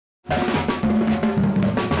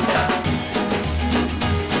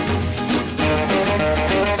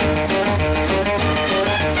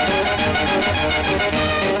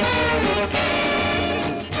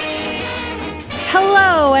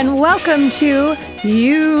welcome to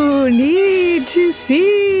You Need to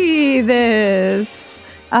See This,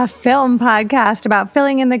 a film podcast about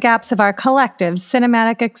filling in the gaps of our collective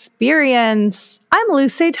cinematic experience. I'm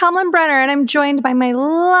Lucy Tomlin-Brenner, and I'm joined by my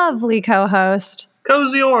lovely co-host,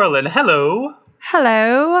 Cozy Orlin. Hello.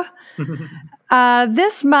 Hello.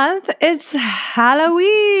 This month, it's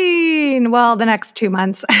Halloween. Well, the next 2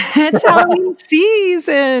 months. It's Halloween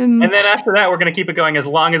season. And then after that, we're going to keep it going as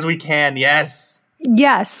long as we can. Yes.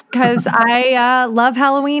 Yes, because I love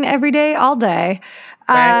Halloween every day, all day.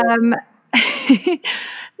 Not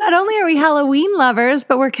only are we Halloween lovers,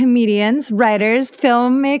 but we're comedians, writers,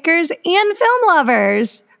 filmmakers, and film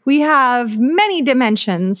lovers. We have many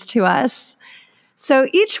dimensions to us. So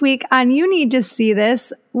each week on You Need to See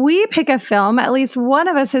This, we pick a film at least one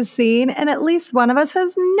of us has seen and at least one of us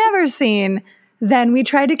has never seen. Then we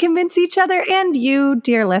try to convince each other and you,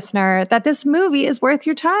 dear listener, that this movie is worth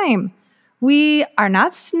your time. We are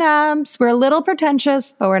not snobs. We're a little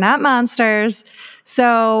pretentious, but we're not monsters.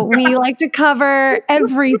 So we like to cover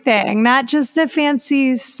everything, not just the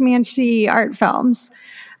fancy, smancy art films.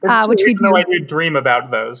 Which we do. I do dream about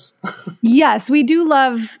those. Yes, we do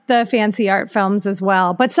love the fancy art films as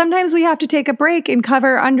well. But sometimes we have to take a break and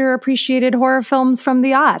cover underappreciated horror films from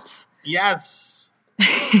the aughts. Yes.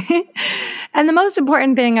 And the most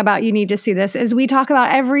important thing about You Need to See This is we talk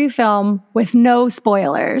about every film with no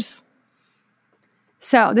spoilers.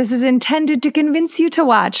 So this is intended to convince you to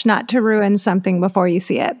watch, not to ruin something before you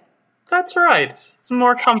see it. That's right. It's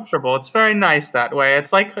more comfortable. It's very nice that way.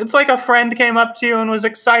 It's like a friend came up to you and was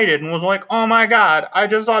excited and was like, "Oh my God, I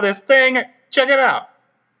just saw this thing. Check it out."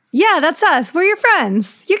 Yeah, that's us. We're your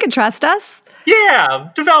friends. You can trust us. Yeah,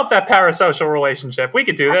 develop that parasocial relationship. We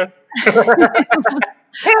could do this.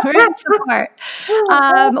 We're in support.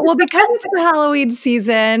 Well, because it's the Halloween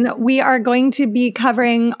season, we are going to be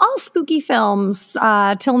covering all spooky films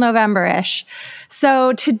till November-ish.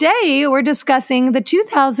 So today we're discussing the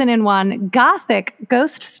 2001 Gothic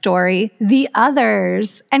ghost story, The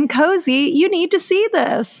Others. And Cozy, you need to see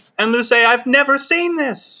this. And Lucy, I've never seen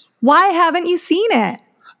this. Why haven't you seen it?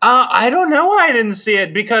 I don't know why I didn't see it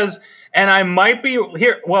and I might be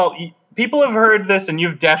here. Well, people have heard this, and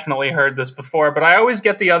you've definitely heard this before, but I always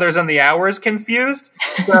get The Others and The Hours confused.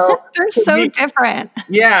 So they're so different.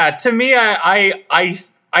 Yeah, to me,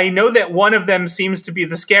 I know that one of them seems to be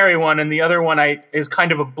the scary one, and the other one is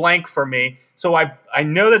kind of a blank for me. So I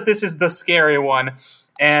know that this is the scary one,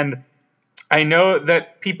 and I know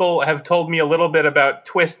that people have told me a little bit about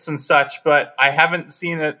twists and such, but I haven't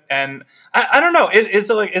seen it, and I don't know. Is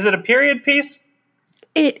it a period piece?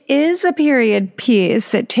 It is a period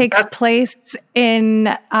piece. It takes place on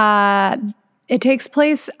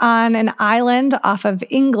an island off of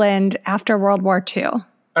England after World War II.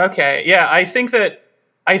 Okay, yeah, I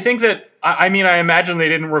imagine they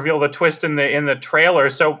didn't reveal the twist in the trailer.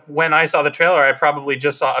 So when I saw the trailer, I probably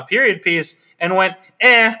just saw a period piece and went,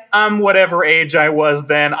 I'm whatever age I was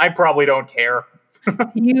then. I probably don't care.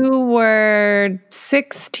 You were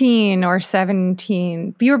 16 or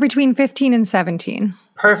 17. You were between 15 and 17.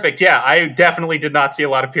 Perfect. Yeah, I definitely did not see a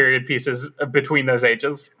lot of period pieces between those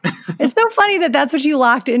ages. It's so funny that that's what you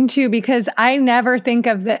locked into, because I never think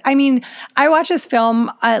of that. I mean, I watch this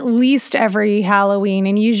film at least every Halloween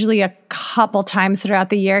and usually a couple times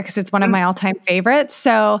throughout the year because it's one of my all-time favorites.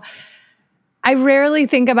 So I rarely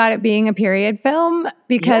think about it being a period film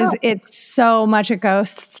because it's so much a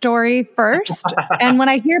ghost story first. And when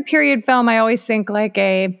I hear period film, I always think like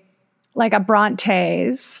a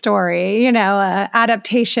Bronte story, a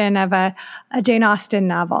adaptation of a Jane Austen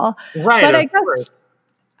novel. Right. But I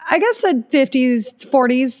guess the 50s,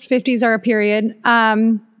 40s, 50s are a period.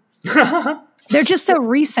 They're just so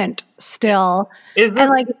recent still. Is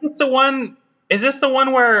this the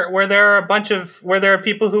one where there are where there are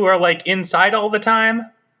people who are like inside all the time?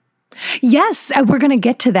 Yes, we're going to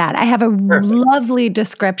get to that. I have a lovely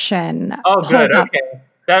description. Oh, good. Okay.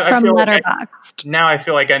 From Letterboxd. Now I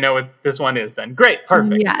feel like I know what this one is then. Great.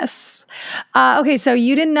 Perfect. Yes. Okay, so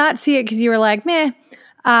you did not see it because you were like, meh.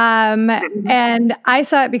 And I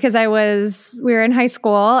saw it because we were in high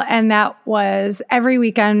school, and that was every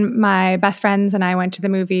weekend my best friends and I went to the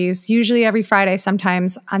movies, usually every Friday,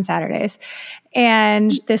 sometimes on Saturdays.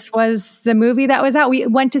 And this was the movie that was out. We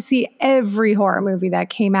went to see every horror movie that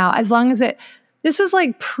came out, as long as this was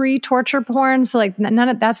like pre-torture porn. So like none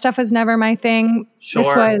of that stuff was never my thing. Sure.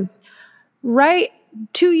 This was right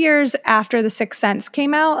 2 years after The Sixth Sense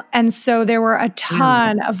came out. And so there were a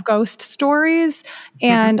ton of ghost stories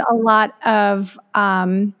and a lot of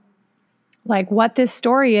like what this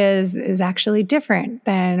story is actually different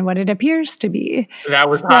than what it appears to be. That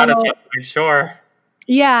was hot, sure.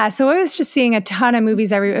 Yeah, so I was just seeing a ton of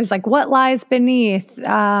movies it was like What Lies Beneath,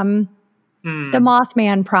 the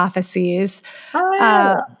Mothman prophecies. Oh,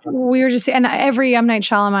 yeah. We were just, and every M. Night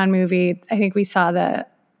Shyamalan movie, I think we saw the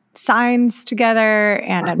Signs together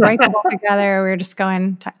and Unbreakable together. We were just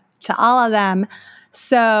going to all of them.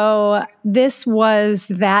 So this was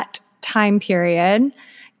that time period.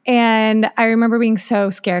 And I remember being so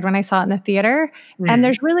scared when I saw it in the theater. And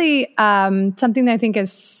there's really something that I think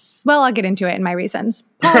is, well, I'll get into it in my reasons.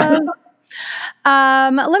 Pause.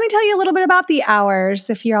 Let me tell you a little bit about The Hours,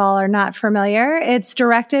 if y'all are not familiar. It's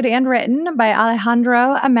directed and written by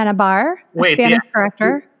Alejandro Amenabar, a Spanish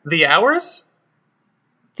director. The Hours?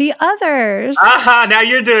 The Others. Aha, now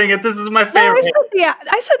you're doing it. This is my favorite. No,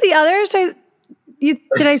 I said The Others.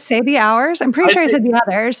 Did I say The Hours? I'm pretty sure I said The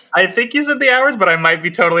Others. I think you said The Hours, but I might be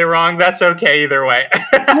totally wrong. That's okay either way.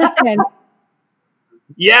 Listen.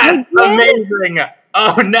 Yes, amazing.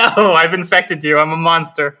 Oh no, I've infected you. I'm a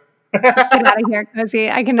monster. Get out of here, Cozy.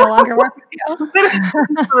 I can no longer work with you.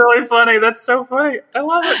 That's really funny. That's so funny. I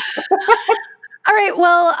love it. All right.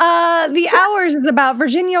 Well, The Hours is about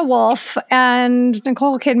Virginia Woolf, and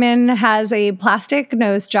Nicole Kidman has a plastic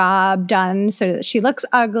nose job done so that she looks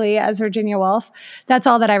ugly as Virginia Woolf. That's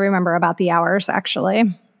all that I remember about The Hours,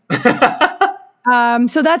 actually.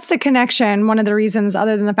 So that's the connection. One of the reasons,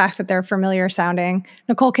 other than the fact that they're familiar sounding,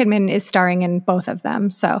 Nicole Kidman is starring in both of them.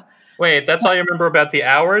 So. Wait, that's all you remember about The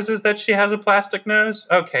Hours is that she has a plastic nose?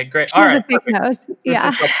 Okay, great. She has a big nose. Yeah.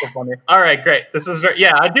 So funny. All right, great. This is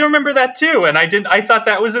I do remember that too, and I thought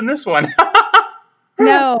that was in this one.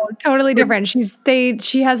 No, totally different.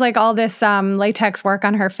 She has like all this latex work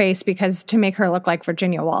on her face to make her look like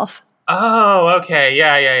Virginia Woolf. Oh, okay.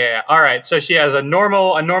 Yeah. All right. So she has a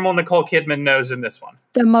normal Nicole Kidman nose in this one.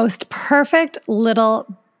 The most perfect little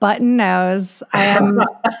button nose. I am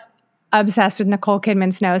obsessed with Nicole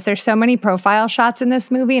Kidman's nose. There's so many profile shots in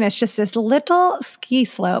this movie, and it's just this little ski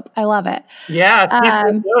slope. I love it. Yeah, ski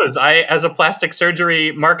slope nose. As a plastic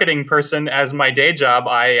surgery marketing person, as my day job,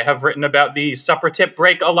 I have written about the supper tip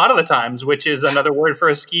break a lot of the times, which is another word for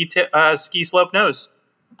a ski slope nose.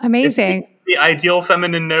 Amazing. The ideal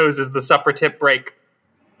feminine nose is the supper tip break.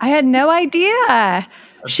 I had no idea.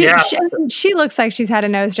 She looks like she's had a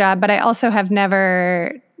nose job, but I also have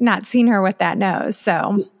never not seen her with that nose.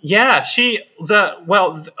 So yeah,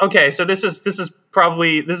 okay. So this is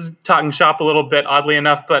talking shop a little bit, oddly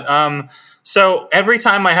enough, but so every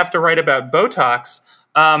time I have to write about Botox,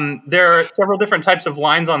 there are several different types of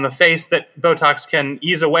lines on the face that Botox can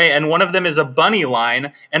ease away, and one of them is a bunny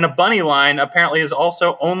line, and a bunny line apparently is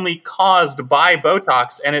also only caused by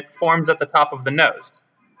Botox, and it forms at the top of the nose.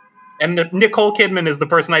 And Nicole Kidman is the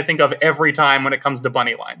person I think of every time when it comes to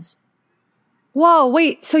bunny lines. Whoa,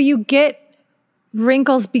 wait, so you get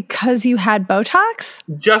wrinkles because you had Botox?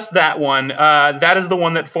 Just that one. That is the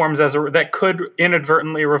one that forms that could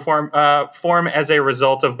inadvertently form as a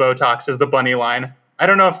result of Botox, is the bunny line. I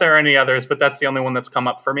don't know if there are any others, but that's the only one that's come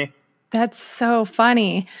up for me. That's so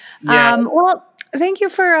funny. Yeah. Well, thank you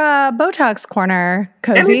for Botox Corner,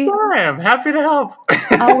 Cozy. Anytime. Happy to help.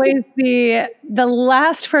 Always the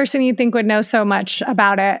last person you'd think would know so much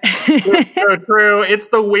about it. It's so true. It's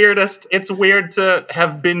the weirdest. It's weird to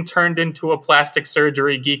have been turned into a plastic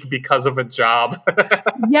surgery geek because of a job.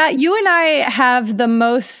 Yeah, you and I have the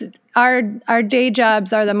most... Our day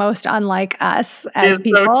jobs are the most unlike us as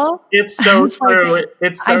people. It's so true.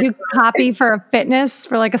 Like, I do copy for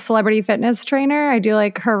like a celebrity fitness trainer. I do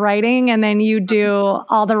like her writing, and then you do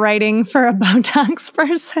all the writing for a Botox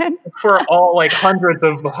person. For all like hundreds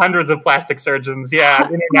of plastic surgeons. Yeah,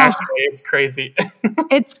 internationally, it's crazy.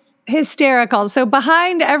 It's hysterical. So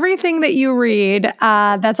behind everything that you read,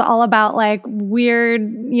 that's all about like weird,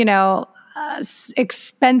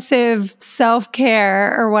 expensive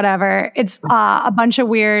self-care or whatever. It's a bunch of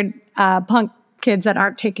weird punk kids that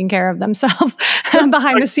aren't taking care of themselves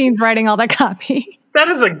behind the scenes writing all the copy. That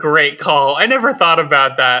is a great call. I never thought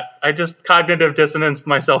about that. I just cognitive dissonanced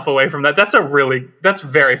myself away from that. That's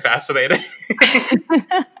very fascinating.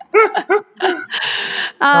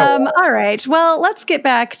 All right. Well, let's get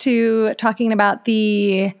back to talking about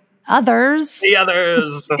The Others. The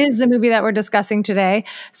Others is the movie that we're discussing today.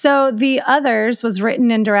 So The Others was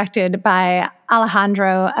written and directed by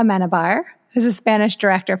Alejandro Amenabar, who's a Spanish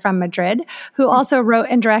director from Madrid, who also wrote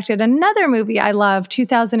and directed another movie I love,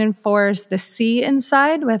 2004's The Sea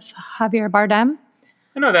Inside with Javier Bardem.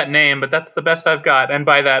 I know that name, but that's the best I've got. And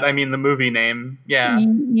by that, I mean the movie name. Yeah.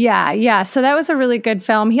 Yeah. So that was a really good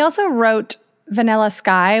film. He also wrote Vanilla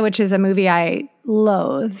Sky, which is a movie I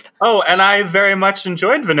loathe. Oh, and I very much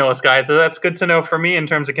enjoyed Vanilla Sky, so that's good to know for me in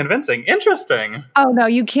terms of convincing. Interesting. Oh, no,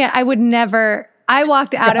 you can't. I would never. I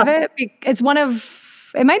walked out of it. It's one of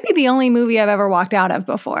It might be the only movie I've ever walked out of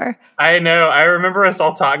before. I know. I remember us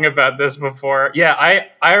all talking about this before. Yeah,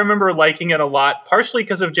 I remember liking it a lot, partially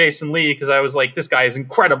because of Jason Lee, because I was like, this guy is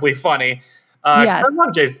incredibly funny. Yes. I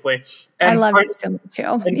love Jason Lee. I love Jason Lee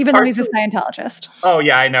too, even though he's a Scientologist. Oh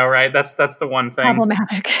yeah, I know, right? That's the one thing.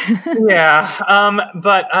 Problematic. Yeah.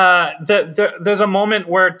 But there's a moment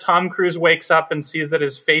where Tom Cruise wakes up and sees that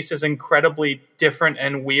his face is incredibly different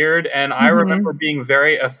and weird, and I remember being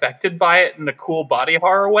very affected by it in a cool body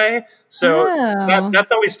horror way. So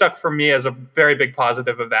that's always stuck for me as a very big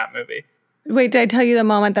positive of that movie. Wait, did I tell you the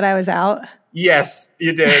moment that I was out? Yes,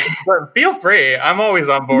 you did. But feel free. I'm always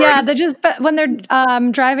on board. Yeah, but when they're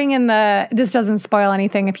driving in this doesn't spoil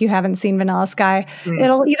anything if you haven't seen Vanilla Sky.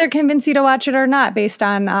 It'll either convince you to watch it or not based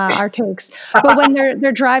on our takes. But when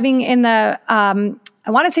they're driving in the, I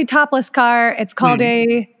want to say topless car, it's called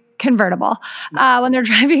a convertible. When they're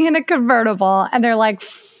driving in a convertible and they're like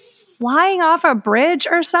flying off a bridge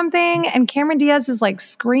or something, and Cameron Diaz is like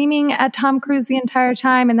screaming at Tom Cruise the entire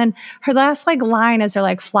time, and then her last like line as they're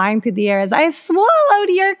like flying through the air is, "I swallowed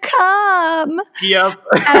your cum." Yep.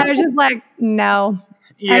 And I was just like, no,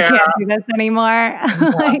 I can't do this anymore.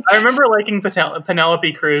 I remember liking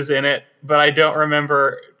Penelope Cruz in it, but I don't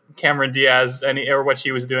remember Cameron Diaz or what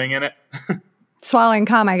she was doing in it. Swallowing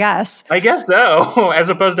cum, I guess. I guess so, as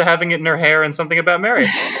opposed to having it in her hair and Something About Mary.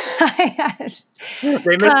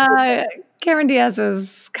 They missed Cameron Diaz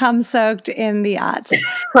is cum soaked in the aughts.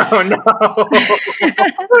 Oh no.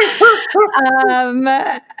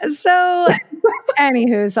 So,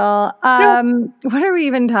 anywhoozle, what are we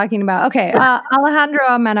even talking about? Okay, Alejandro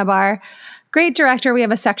Amenabar, great director. We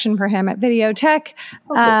have a section for him at Videotech.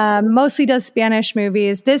 Mostly does Spanish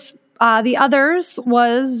movies. The Others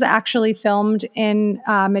was actually filmed in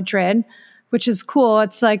Madrid, which is cool.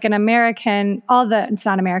 It's like an American, it's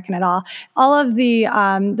not American at all. All of the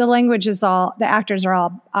language is the actors are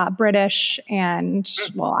all British and,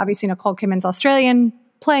 well, obviously Nicole Kidman's Australian,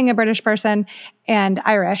 playing a British person, and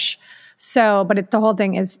Irish. So, but the whole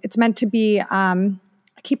thing it's meant to be, I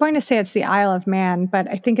keep wanting to say it's the Isle of Man, but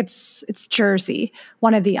I think it's Jersey,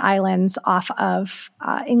 one of the islands off of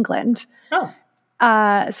England. Oh.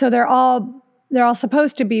 So they're all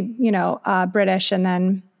supposed to be, British, and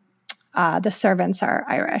then the servants are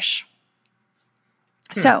Irish.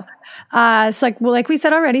 So it's like we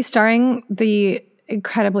said already, starring the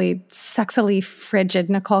incredibly sexily frigid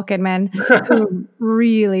Nicole Kidman, who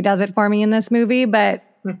really does it for me in this movie. But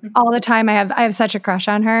all the time, I have such a crush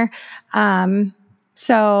on her.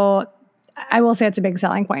 So I will say it's a big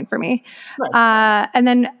selling point for me. Nice. And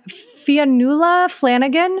then Fionnuala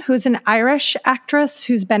Flanagan, who's an Irish actress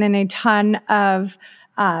who's been in a ton of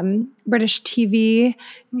British TV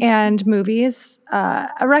and movies. A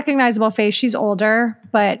recognizable face. She's older,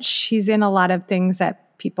 but she's in a lot of things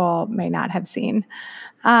that people may not have seen,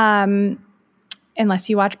 unless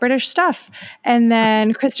you watch British stuff. And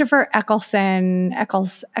then Christopher Eccleston,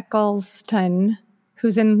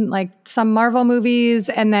 who's in like some Marvel movies,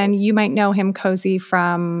 and then you might know him, Cozy,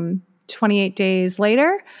 from 28 Days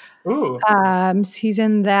Later. Ooh. He's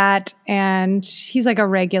in that, and he's like a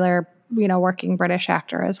regular, working British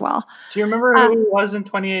actor as well. Do you remember who he was in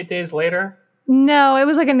 28 Days Later? No, it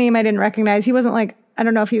was like a name I didn't recognize. He wasn't like, I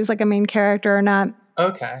don't know if he was like a main character or not.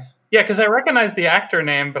 Okay. Yeah, because I recognize the actor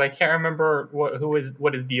name, but I can't remember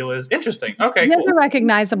what his deal is. Interesting. Okay, he has a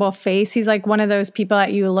recognizable face. He's like one of those people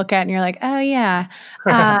that you look at and you're like, oh yeah.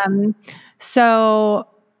 So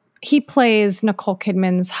he plays Nicole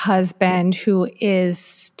Kidman's husband, who is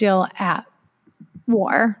still at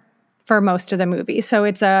war for most of the movie. So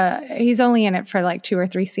he's only in it for like 2 or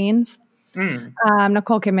 3 scenes.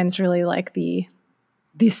 Nicole Kidman's really like the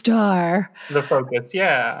star, the focus.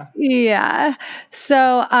 Yeah.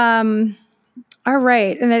 So all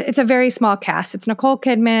right, and it's a very small cast. It's Nicole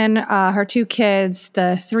Kidman, her 2 kids,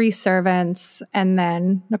 the 3 servants, and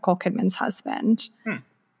then Nicole Kidman's husband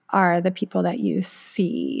are the people that you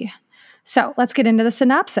see. So let's get into the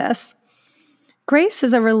synopsis. Grace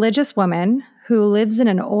is a religious woman who lives in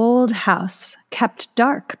an old house kept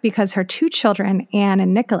dark because her 2 children, Anne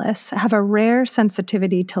and Nicholas, have a rare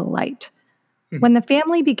sensitivity to light. When the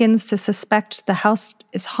family begins to suspect the house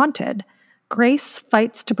is haunted, Grace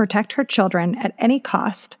fights to protect her children at any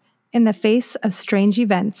cost in the face of strange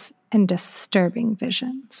events and disturbing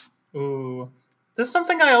visions. Ooh. This is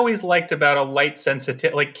something I always liked about a light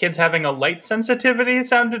sensitivity, like kids having a light sensitivity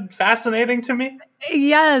sounded fascinating to me.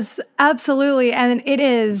 Yes, absolutely. And it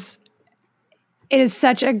is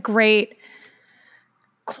such a great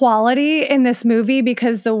quality in this movie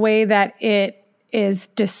because the way that it is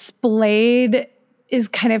displayed is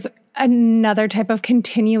kind of another type of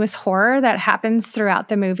continuous horror that happens throughout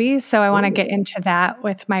the movie. So I want to get into that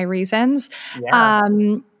with my reasons. Yeah.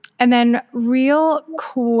 And then real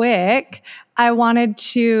quick, I wanted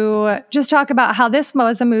to just talk about how this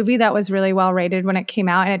was a movie that was really well rated when it came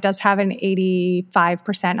out. And it does have an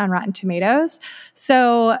 85% on Rotten Tomatoes.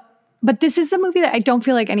 So, but this is a movie that I don't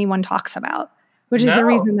feel like anyone talks about, which is the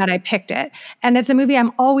reason that I picked it. And it's a movie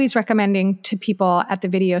I'm always recommending to people at the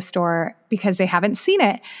video store because they haven't seen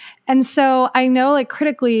it. And so I know, like,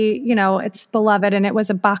 critically, you know, it's beloved and it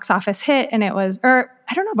was a box office hit, and it was, or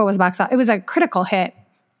I don't know if it was a box office, it was a critical hit.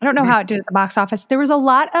 I don't know how it did at the box office. There was a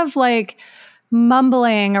lot of like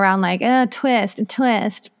mumbling around like, twist and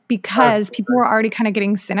twist, because people were already kind of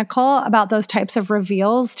getting cynical about those types of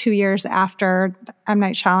reveals 2 years after M.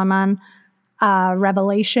 Night Shyamalan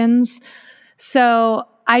revelations. So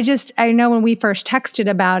I know when we first texted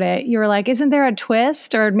about it, you were like, isn't there a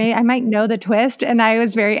twist? Or I might know the twist. And I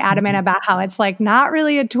was very adamant about how it's like not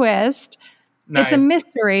really a twist. Nice. It's a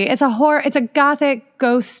mystery. It's a horror. It's a gothic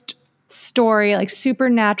ghost story, like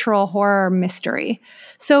supernatural horror mystery.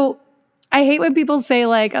 So I hate when people say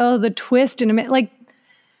like, oh, the twist in like,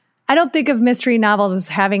 I don't think of mystery novels as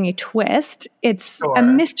having a twist. It's a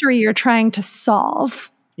mystery you're trying to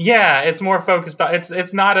solve. Yeah, it's more focused on,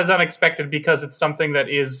 it's not as unexpected because it's something that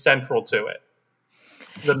is central to it.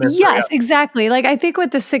 Yes, exactly. Like I think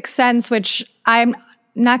with The Sixth Sense, which I'm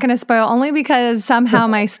not going to spoil only because somehow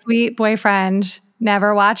my sweet boyfriend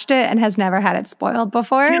never watched it and has never had it spoiled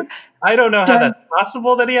before. I don't know how that's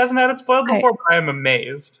possible that he hasn't had it spoiled before, but I am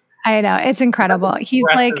amazed. I know. It's incredible. He's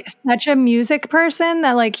like such a music person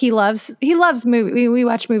that like he loves movies. We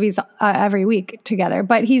watch movies every week together,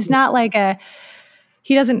 but he's not like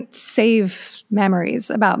he doesn't save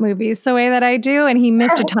memories about movies the way that I do. And he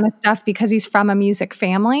missed a ton of stuff because he's from a music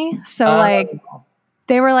family. So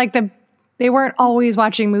they weren't always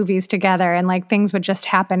watching movies together, and like things would just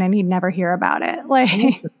happen and he'd never hear about it. Like,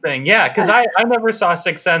 interesting. Yeah. Cause I never saw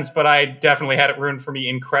Sixth Sense, but I definitely had it ruined for me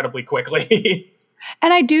incredibly quickly.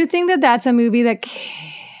 And I do think that that's a movie that,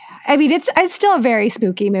 I mean, it's still a very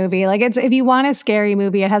spooky movie. Like if you want a scary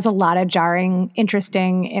movie, it has a lot of jarring,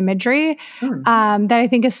 interesting imagery that I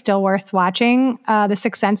think is still worth watching. The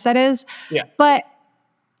Sixth Sense, that is. Yeah. But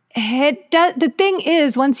the thing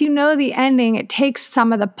is, once you know the ending, it takes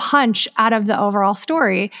some of the punch out of the overall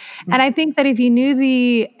story. And I think that if you knew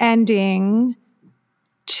the ending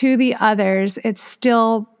to the others, it's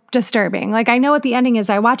still disturbing. Like I know what the ending is.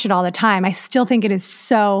 I watch it all the time. I still think it is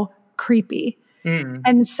so creepy.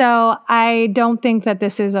 And so I don't think that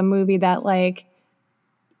this is a movie that like,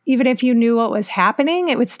 even if you knew what was happening,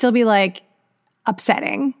 it would still be like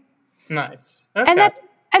upsetting. Nice. Okay. And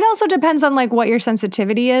it also depends on like what your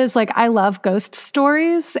sensitivity is. Like I love ghost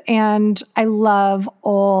stories and I love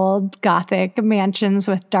old Gothic mansions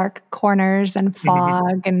with dark corners and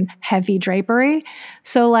fog and heavy drapery.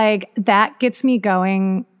 So like that gets me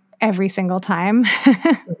going every single time.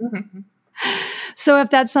 So if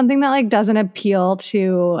that's something that like doesn't appeal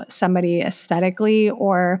to somebody aesthetically,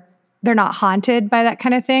 or they're not haunted by that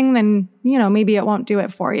kind of thing, then, you know, maybe it won't do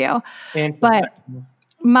it for you. But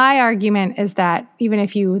my argument is that even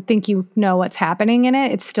if you think you know what's happening in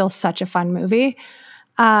it, it's still such a fun movie.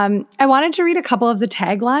 I wanted to read a couple of the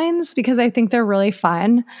taglines because I think they're really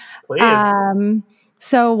fun. Please.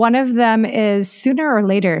 So one of them is, sooner or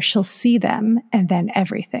later she'll see them and then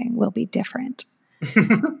everything will be different.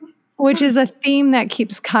 Which is a theme that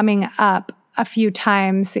keeps coming up a few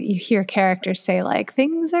times, that you hear characters say like,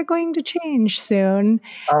 things are going to change soon.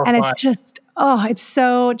 It's just, it's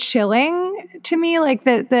so chilling to me. Like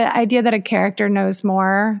the idea that a character knows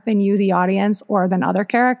more than you, the audience, or than other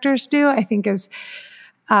characters do, I think is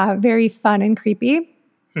very fun and creepy.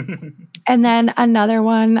 And then another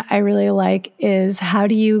one I really like is, how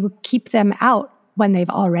do you keep them out when they've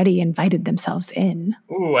already invited themselves in?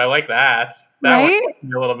 Ooh, I like that. That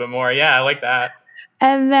one a little bit more. Yeah, I like that.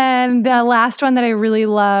 And then the last one that I really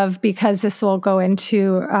love, because this will go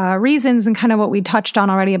into reasons and kind of what we touched on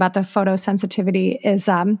already about the photosensitivity, is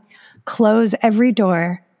close every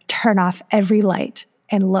door, turn off every light,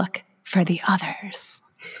 and look for the others.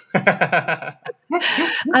 I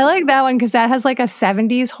like that one because that has like a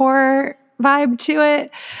 70s horror vibe to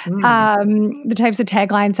it. The types of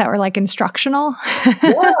taglines that were like instructional.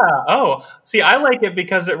 Yeah. Oh, see, I like it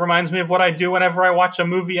because it reminds me of what I do whenever I watch a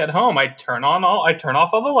movie at home. I turn off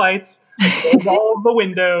all the lights, I close all of the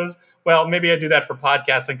windows. Well, maybe I do that for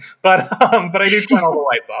podcasting, but I do turn all the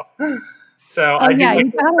lights off. So you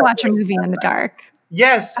gotta watch a movie in the dark.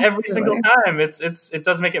 Yes, every single time. It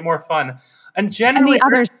does make it more fun. And generally, and the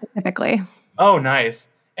others specifically. Oh, nice.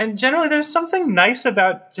 And generally, there's something nice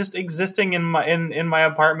about just existing in my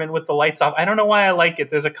apartment with the lights off. I don't know why I like it.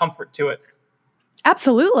 There's a comfort to it.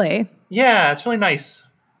 Absolutely. Yeah, it's really nice.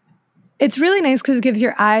 It's really nice because it gives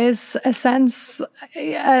your eyes a sense,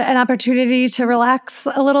 an opportunity to relax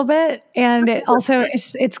a little bit. And it also,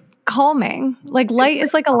 it's calming. Like light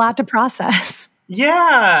is like a lot to process.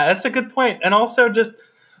 Yeah, that's a good point. And also just,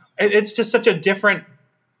 it's just such a different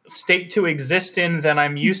state to exist in than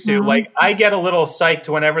I'm used to. Like I get a little psyched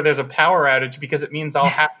whenever there's a power outage because it means I'll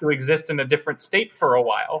have to exist in a different state for a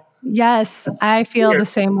while. Yes, I feel the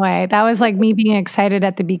same way. That was like me being excited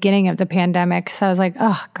at the beginning of the pandemic. So I was like,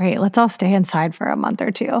 oh, great. Let's all stay inside for a month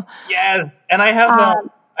or two. Yes. And I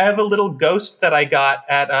have a little ghost that I got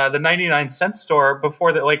at the 99-cent store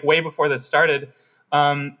before that, like way before this started.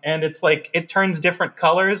 And it's like, it turns different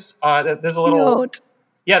colors. There's a little... Cute.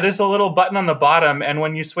 Yeah, there's a little button on the bottom, and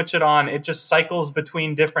when you switch it on, it just cycles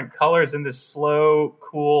between different colors in this slow,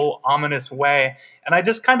 cool, ominous way. And I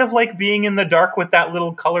just kind of like being in the dark with that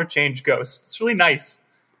little color change ghost. It's really nice.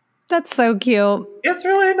 That's so cute. It's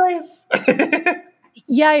really nice.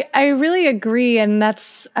 Yeah, I really agree. And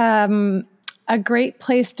that's a great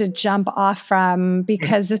place to jump off from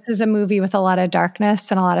because this is a movie with a lot of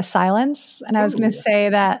darkness and a lot of silence. And I was going to say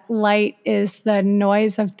that light is the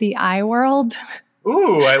noise of the eye world.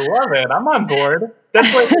 Ooh, I love it. I'm on board.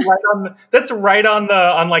 That's like right on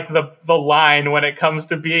the line when it comes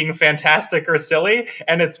to being fantastic or silly,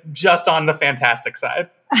 and it's just on the fantastic side.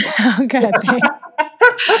 Oh, good.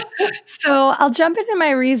 So I'll jump into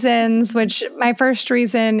my reasons, which my first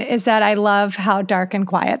reason is that I love how dark and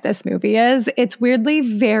quiet this movie is. It's weirdly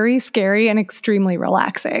very scary and extremely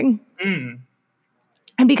relaxing.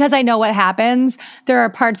 And because I know what happens, there are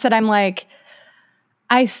parts that I'm like,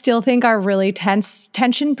 I still think are really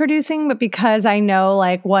tension producing, but because I know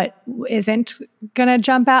like what isn't gonna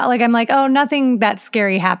jump out, like I'm like, oh, nothing that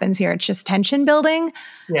scary happens here. It's just tension building.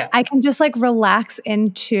 Yeah. I can just like relax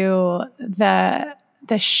into the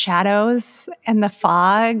shadows and the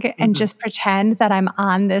fog and just pretend that I'm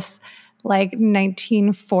on this like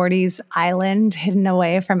 1940s island hidden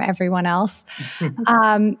away from everyone else.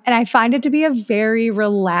 And I find it to be a very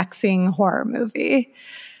relaxing horror movie.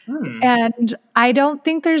 And I don't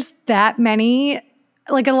think there's that many,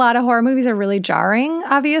 like a lot of horror movies are really jarring,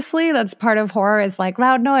 obviously. That's part of horror is like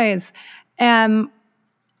loud noise. There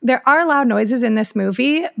are loud noises in this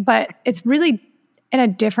movie, but it's really in a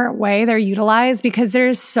different way they're utilized because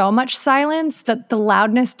there's so much silence that the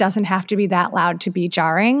loudness doesn't have to be that loud to be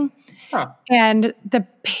jarring. And the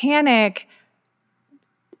panic,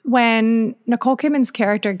 when Nicole Kidman's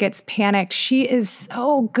character gets panicked, she is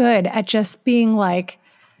so good at just being like,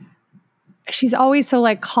 she's always so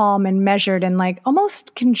like calm and measured and like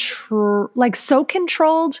almost like so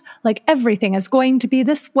controlled, like everything is going to be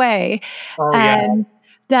this way. And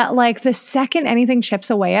that like the second anything chips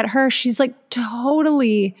away at her, she's like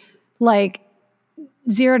totally like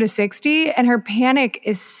 0 to 60. And her panic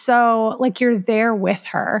is so like you're there with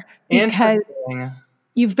her because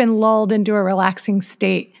you've been lulled into a relaxing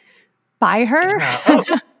state by her.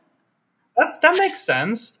 That makes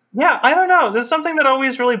sense. Yeah, I don't know. There's something that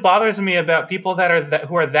always really bothers me about people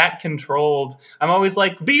who are that controlled. I'm always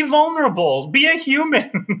like, be vulnerable, be a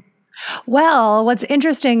human. Well, what's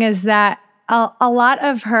interesting is that a lot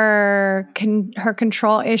of her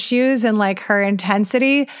control issues and like her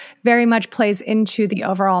intensity very much plays into the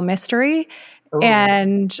overall mystery.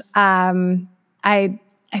 And I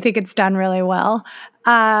think it's done really well.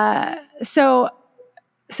 So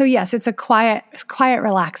yes, it's a quiet,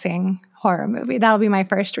 relaxing horror movie. That'll be my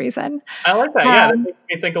first reason. I like that. Yeah, that makes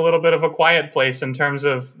me think a little bit of A Quiet Place in terms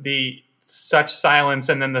of the such silence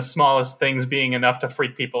and then the smallest things being enough to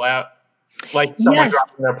freak people out. Like someone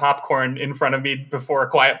dropping their popcorn in front of me before A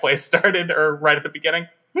Quiet Place started or right at the beginning.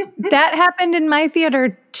 That happened in my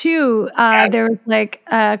theater too. There was like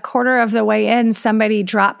a quarter of the way in, somebody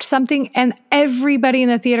dropped something and everybody in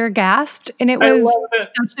the theater gasped. And it was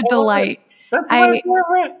such a delight. That's my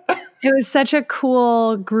favorite. It was such a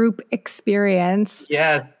cool group experience.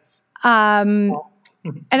 Yes. And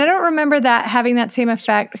I don't remember that having that same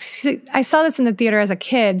effect. I saw this in the theater as a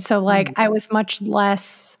kid. So like I was much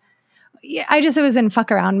less, it was in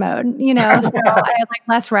fuck around mode, you know, so I had like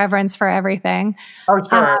less reverence for everything. Oh,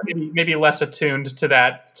 sure. Maybe less attuned to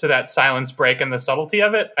that silence break and the subtlety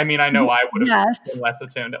of it. I mean, I know I would have been less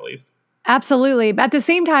attuned at least. Absolutely. But at the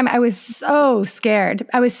same time, I was so scared.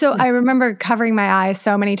 I remember covering my eyes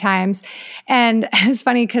so many times. And it's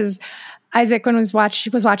funny because Isaac, when was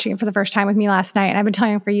watching it for the first time with me last night, and I've been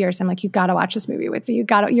telling him for years, I'm like, you got to watch this movie with me. You're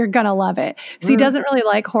going to love it. Because he doesn't really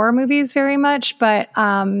like horror movies very much, but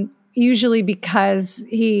usually because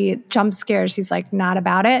he jump scares, he's like not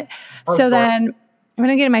about it. Then I'm going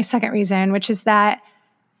to get into my second reason, which is that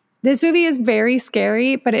this movie is very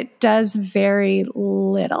scary, but it does very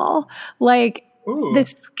little. Like, the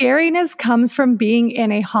scariness comes from being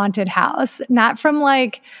in a haunted house, not from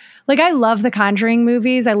like I love the Conjuring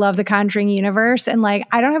movies. I love the Conjuring universe. And like,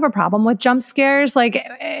 I don't have a problem with jump scares. Like,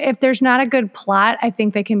 if there's not a good plot, I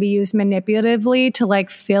think they can be used manipulatively to like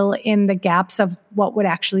fill in the gaps of what would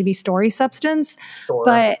actually be story substance. Sure.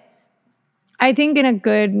 But I think in a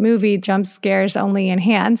good movie, jump scares only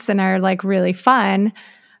enhance and are like really fun.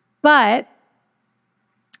 But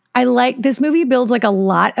I like this movie builds like a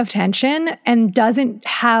lot of tension and doesn't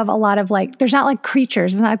have a lot of like, there's not like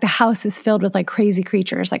creatures. It's not like the house is filled with like crazy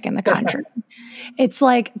creatures like in The Conjuring. It's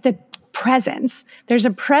like the presence. There's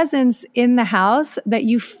a presence in the house that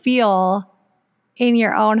you feel in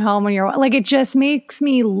your own home when you're like, it just makes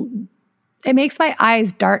my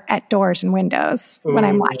eyes dart at doors and windows when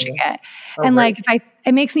I'm watching it. And like,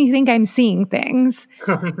 it makes me think I'm seeing things.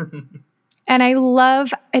 And I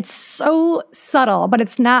love, it's so subtle, but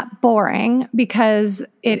it's not boring because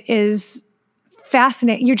it is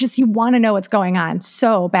fascinating. You want to know what's going on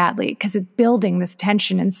so badly because it's building this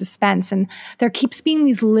tension and suspense. And there keeps being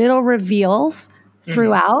these little reveals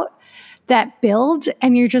throughout that build.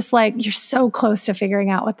 And you're just like, you're so close to figuring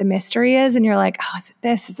out what the mystery is. And you're like, oh, is it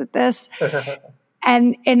this? Is it this?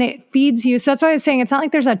 And it feeds you. So that's why I was saying it's not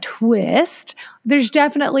like there's a twist. There's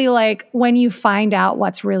definitely like when you find out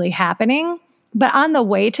what's really happening. But on the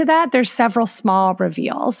way to that, there's several small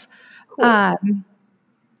reveals. Cool.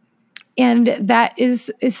 And that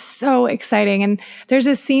is so exciting. And there's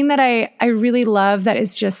a scene that I really love that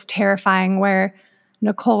is just terrifying where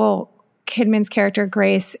Nicole Kidman's character,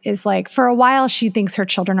 Grace, is like, for a while, she thinks her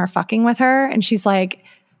children are fucking with her. And she's like,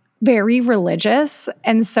 very religious.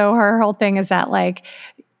 And so her whole thing is that like,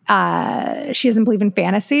 she doesn't believe in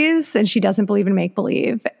fantasies and she doesn't believe in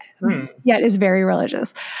make-believe, yet is very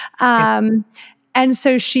religious. And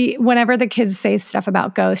so whenever the kids say stuff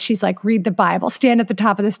about ghosts, she's like, read the Bible, stand at the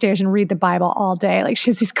top of the stairs and read the Bible all day. Like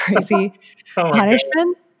she has these crazy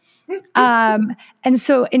punishments. And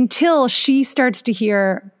so until she starts to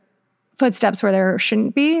hear footsteps where there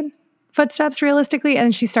shouldn't be footsteps realistically,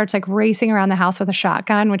 and she starts like racing around the house with a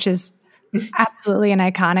shotgun, which is absolutely an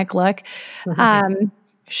iconic look.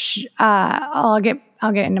 I'll get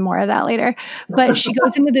into more of that later. But she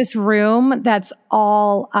goes into this room that's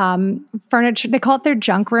all furniture. They call it their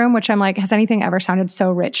junk room, which I'm like, has anything ever sounded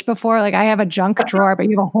so rich before? Like I have a junk drawer, but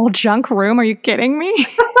you have a whole junk room. Are you kidding me?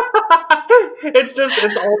 It's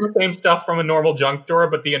all the same stuff from a normal junk drawer,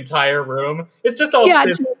 but the entire room. It's just all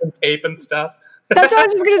scissors and tape and stuff. That's what I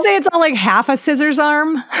was just going to say. It's all like half a scissors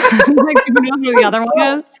arm. Like, who knows where the other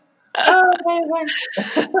one is?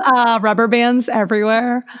 Rubber bands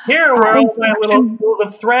everywhere. Here, where all my little spools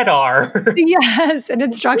of thread are. Yes, an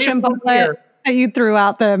instruction booklet that you threw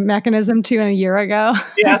out the mechanism to a year ago.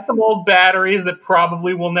 Yeah, some old batteries that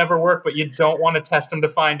probably will never work, but you don't want to test them to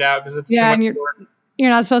find out because it's too much work. You're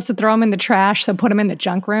not supposed to throw them in the trash, so put them in the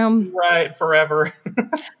junk room. Right, forever.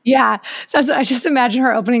 Yeah. So I just imagine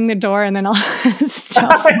her opening the door and then all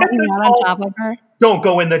stuff falling out on top of her. Don't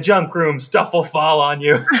go in the junk room. Stuff will fall on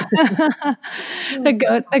you.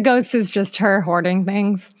 The ghost is just her hoarding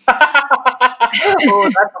things.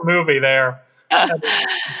 Oh, that's a movie there.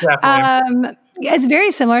 Definitely. It's very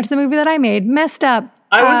similar to the movie that I made, Messed Up.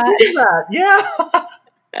 I was thinking that. Yeah.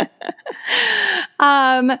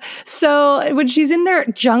 So when she's in their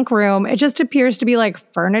junk room, it just appears to be like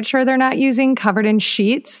furniture they're not using covered in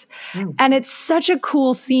sheets. And it's such a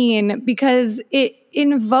cool scene because it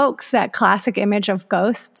invokes that classic image of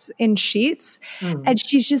ghosts in sheets. And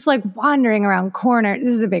she's just like wandering around corners.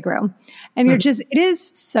 This is a big room. And it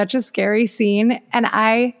is such a scary scene. And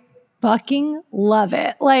I fucking love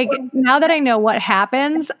it. Like now that I know what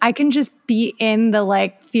happens, I can just be in the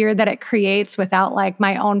like fear that it creates without like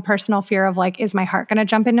my own personal fear of like, is my heart going to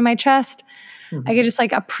jump into my chest? I can just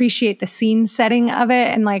like appreciate the scene setting of it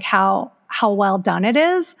and like how well done it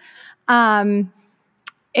is.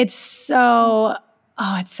 It's so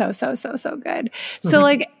good. So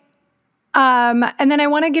like, and then I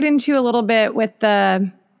want to get into a little bit with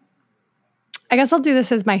I guess I'll do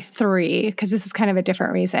this as my 3 because this is kind of a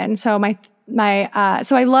different reason. So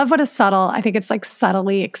so I love what is subtle. I think it's like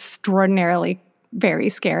subtly, extraordinarily, very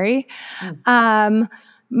scary.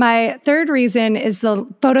 My 3rd reason is the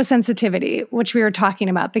photosensitivity, which we were talking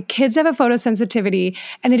about. The kids have a photosensitivity,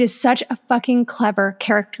 and it is such a fucking clever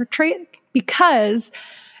character trait because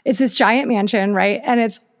it's this giant mansion, right? And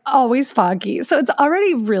it's always foggy. So it's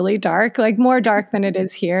already really dark, like more dark than it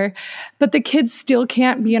is here. But the kids still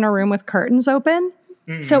can't be in a room with curtains open.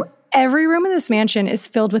 So every room in this mansion is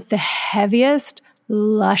filled with the heaviest,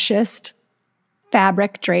 lushest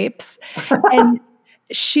fabric drapes. And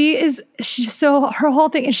she's so her whole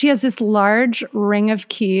thing, and she has this large ring of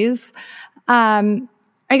keys. I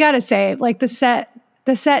gotta say, like the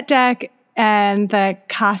set deck and the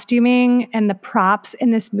costuming and the props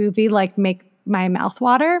in this movie like make my mouth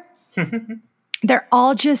water. They're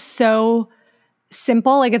all just so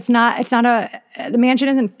simple. Like the mansion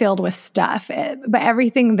isn't filled with stuff, but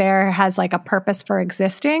everything there has like a purpose for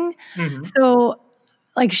existing. Mm-hmm. So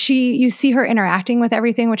like you see her interacting with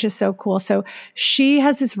everything, which is so cool. So she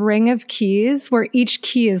has this ring of keys where each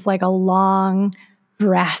key is like a long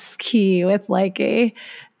brass key with like a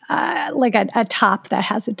top that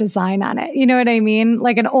has a design on it. You know what I mean?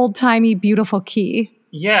 Like an old timey, beautiful key.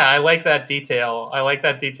 Yeah, I like that detail. I like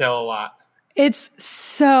that detail a lot. It's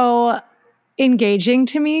so engaging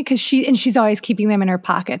to me because she's always keeping them in her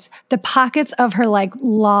pockets. The pockets of her like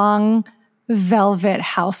long velvet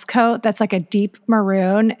house coat that's like a deep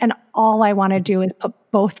maroon, and all I want to do is put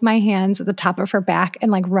both my hands at the top of her back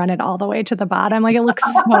and like run it all the way to the bottom. Like it looks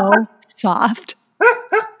so soft.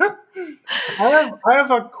 I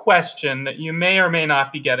have a question that you may or may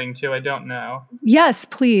not be getting to. I don't know. Yes,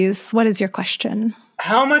 please. What is your question?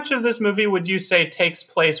 How much of this movie would you say takes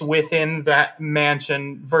place within that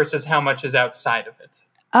mansion versus how much is outside of it?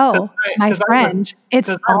 Oh, my friend,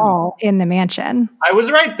 it's all in the mansion. I was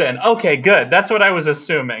right then. Okay, good. That's what I was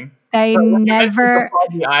assuming. They never... The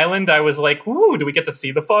Foggy Island, I was like, ooh, do we get to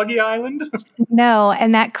see the Foggy Island? No,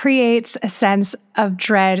 and that creates a sense of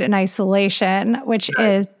dread and isolation, which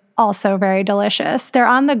is also very delicious. They're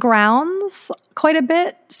on the grounds quite a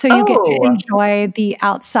bit, so you get to enjoy the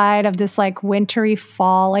outside of this like wintry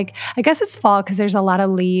fall. Like I guess it's fall because there's a lot of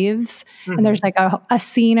leaves, and there's like a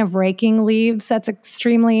scene of raking leaves that's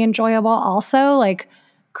extremely enjoyable. Also, like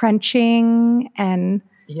crunching and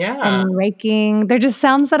raking. They're just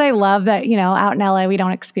sounds that I love that out in LA we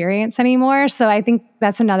don't experience anymore. So I think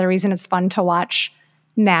that's another reason it's fun to watch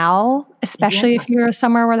now, especially if you're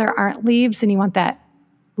somewhere where there aren't leaves and you want that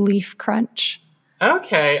leaf crunch.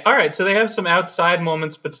 Okay. All right. So they have some outside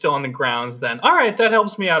moments, but still on the grounds then. All right. That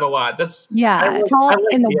helps me out a lot. It's all I like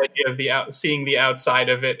in the idea of seeing the outside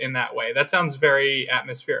of it in that way. That sounds very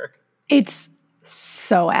atmospheric. It's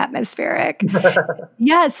so atmospheric.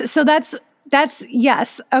 Yes. So that's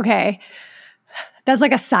yes. Okay. That's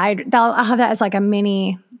like a side. I'll have that as like a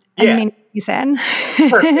mini reason.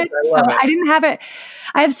 I didn't have it.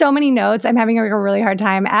 I have so many notes. I'm having a really hard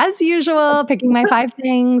time, as usual, picking my 5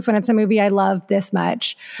 things when it's a movie I love this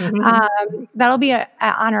much. That'll be an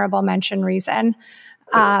honorable mention reason.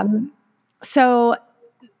 So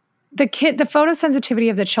the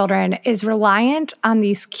photosensitivity of the children is reliant on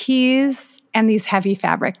these keys and these heavy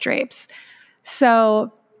fabric drapes.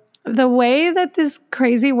 So the way that this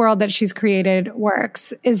crazy world that she's created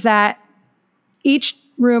works is that each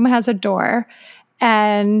room has a door,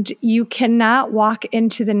 and you cannot walk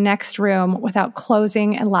into the next room without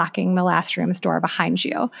closing and locking the last room's door behind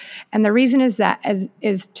you. And the reason is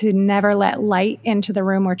to never let light into the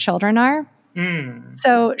room where children are.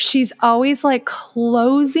 So she's always like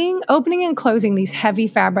opening and closing these heavy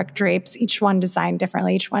fabric drapes, each one designed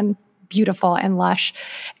differently, each one beautiful and lush,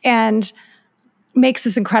 and makes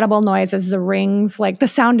this incredible noise as the rings, like the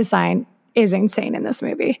sound design is insane in this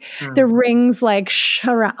movie. The rings like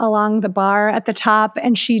along the bar at the top,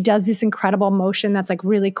 and she does this incredible motion that's like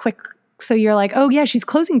really quick. So you're like, oh yeah, she's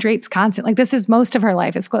closing drapes constantly. Like this is most of her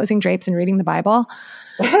life is closing drapes and reading the Bible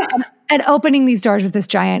and opening these doors with this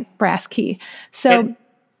giant brass key. So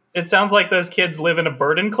it sounds like those kids live in a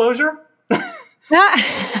bird enclosure.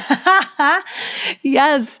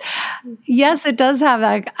 Yes, it does have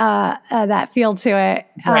that feel to it.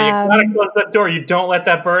 Right, you gotta close that door. You don't let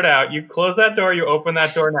that bird out. You close that door. You open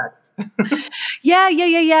that door next. Yeah.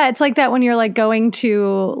 It's like that when you're like going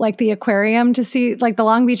to like the aquarium to see like the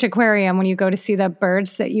Long Beach Aquarium when you go to see the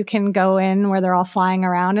birds that you can go in where they're all flying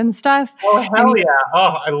around and stuff. Oh hell yeah!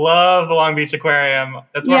 Oh, I love the Long Beach Aquarium.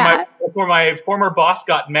 That's where my former boss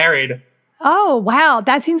got married. Oh, wow.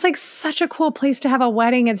 That seems like such a cool place to have a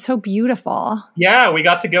wedding. It's so beautiful. Yeah, we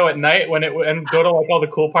got to go at night and go to like all the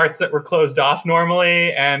cool parts that were closed off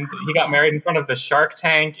normally. And he got married in front of the shark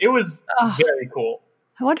tank. It was very cool.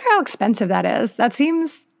 I wonder how expensive that is. That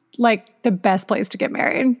seems like the best place to get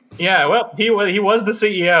married. Yeah, well, he was the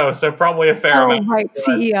CEO, so probably a fair amount. Right,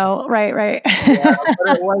 CEO. Right. Yeah,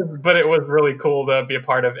 but it was really cool to be a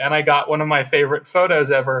part of. And I got one of my favorite photos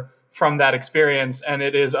ever from that experience, and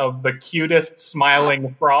it is of the cutest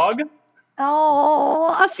smiling frog.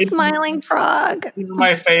 Oh, smiling frog. He's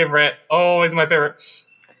my favorite. Oh, he's my favorite.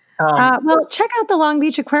 Well, check out the Long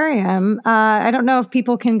Beach Aquarium. I don't know if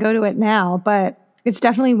people can go to it now, but it's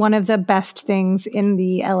definitely one of the best things in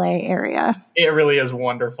the LA area. It really is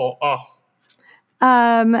wonderful. Oh.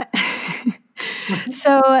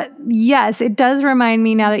 So yes, it does remind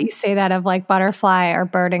me now that you say that of like butterfly or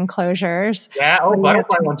bird enclosures. Yeah,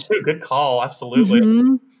 butterfly one too. Good call. Absolutely.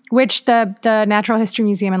 Mm-hmm. Which the Natural History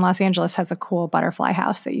Museum in Los Angeles has a cool butterfly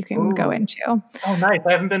house that you can go into. Oh, nice.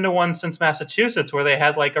 I haven't been to one since Massachusetts where they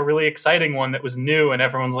had like a really exciting one that was new and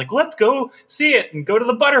everyone's like, let's go see it and go to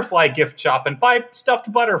the butterfly gift shop and buy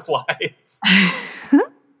stuffed butterflies.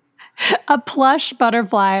 A plush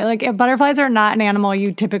butterfly. Like butterflies are not an animal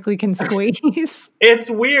you typically can squeeze. It's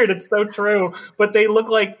weird. It's so true. But they look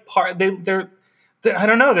like they're I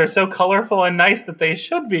don't know. They're so colorful and nice that they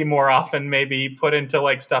should be more often maybe put into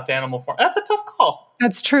like stuffed animal form. That's a tough call.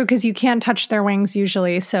 That's true because you can't touch their wings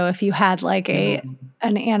usually. So if you had like an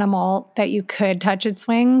animal that you could touch its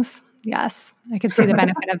wings, yes, I could see the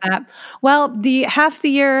benefit of that. Well, the half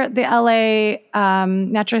the year, the LA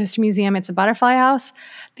Natural History Museum, it's a butterfly house.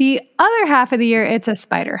 The other half of the year, it's a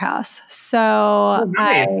spider house. So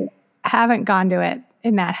nice. I haven't gone to it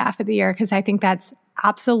in that half of the year because I think that's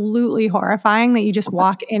absolutely horrifying that you just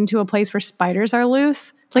walk into a place where spiders are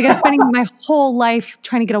loose. Like I'm spending my whole life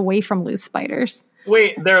trying to get away from loose spiders.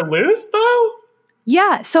 Wait, they're loose though?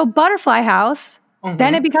 Yeah. So butterfly house,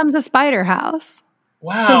 then it becomes a spider house.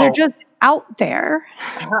 Wow. So they're just out there.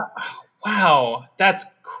 Wow. That's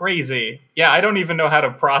crazy. Yeah, I don't even know how to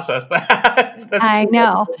process that. I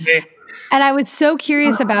know. And I was so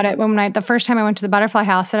curious about it when the first time I went to the butterfly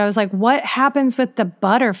house that I was like, what happens with the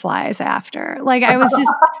butterflies after? Like I was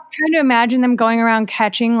just trying to imagine them going around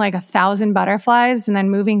catching like 1,000 butterflies and then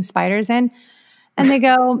moving spiders in. And they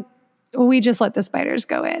go, well, we just let the spiders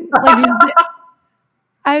go in. Like,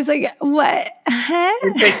 I was like, what? Huh?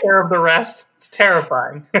 They take care of the rest. It's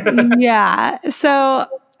terrifying. Yeah. So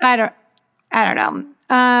I don't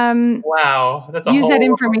know. Wow. That's use that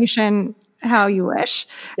information how you wish.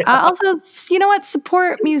 Yeah. Also, you know what?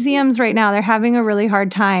 Support museums right now. They're having a really hard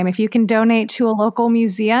time. If you can donate to a local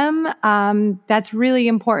museum, that's really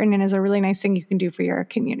important and is a really nice thing you can do for your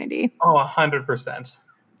community. Oh, 100%.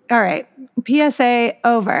 All right. PSA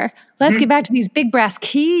over. Let's get back to these big brass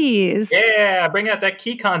keys. Yeah, bring out that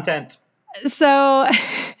key content. So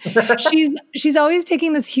she's always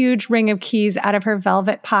taking this huge ring of keys out of her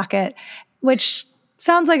velvet pocket, which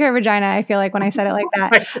sounds like her vagina, I feel like, when I said it like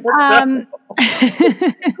that.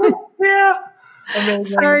 Yeah. Amazing.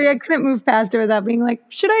 Sorry, I couldn't move past it without being like,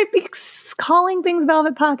 should I be calling things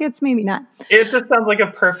velvet pockets? Maybe not. It just sounds like a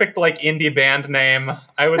perfect like indie band name.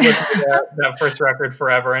 I would listen to that first record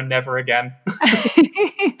forever and never again.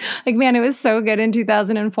 Like, man, it was so good in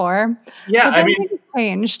 2004. Yeah, I mean, it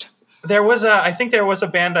changed. I think there was a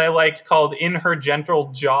band I liked called In Her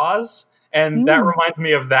Gentle Jaws. And that reminds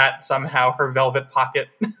me of that somehow, her velvet pocket.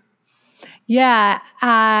 Yeah,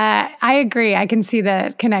 I agree. I can see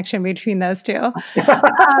the connection between those two.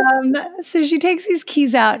 So she takes these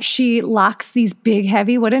keys out. She locks these big,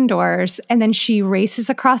 heavy wooden doors, and then she races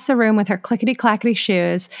across the room with her clickety-clackety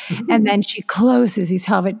shoes, and then she closes these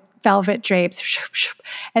velvet drapes,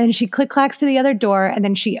 and then she click-clacks to the other door, and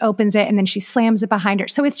then she opens it, and then she slams it behind her.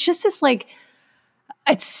 So it's just this like,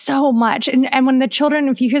 it's so much. And when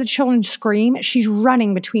if you hear the children scream, she's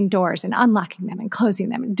running between doors and unlocking them and closing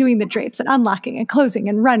them and doing the drapes and unlocking and closing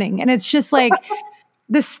and running. And it's just like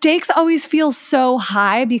the stakes always feel so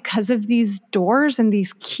high because of these doors and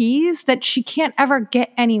these keys that she can't ever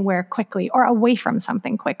get anywhere quickly or away from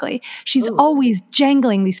something quickly. She's always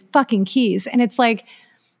jangling these fucking keys. And it's like,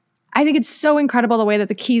 I think it's so incredible the way that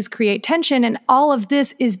the keys create tension. And all of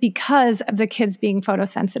this is because of the kids being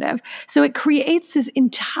photosensitive. So it creates this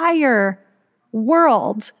entire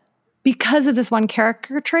world because of this one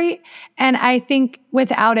character trait. And I think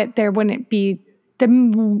without it, there wouldn't be the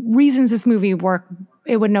reasons this movie worked.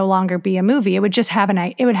 It would no longer be a movie. It would just have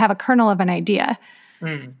it would have a kernel of an idea.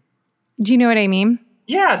 Do you know what I mean?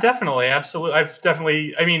 Yeah, definitely. Absolutely. I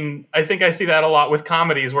think I see that a lot with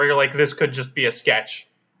comedies where you're like, this could just be a sketch.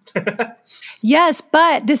 Yes,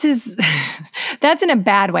 but that's in a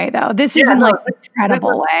bad way though. This is in like an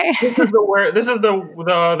incredible way. This is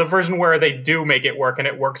the version where they do make it work and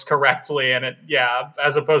it works correctly, and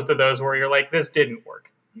as opposed to those where you're like, this didn't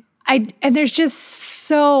work. And there's just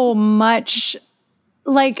so much.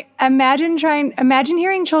 Like imagine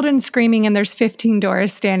hearing children screaming and there's 15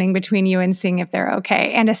 doors standing between you and seeing if they're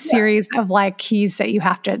okay, and a series of like keys that you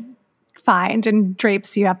have to find and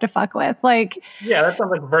drapes you have to fuck with. Like, yeah, that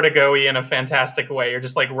sounds like Vertigo-y in a fantastic way. You're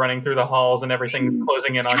just like running through the halls and everything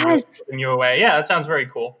closing in on you, pushing you away. Yeah, that sounds very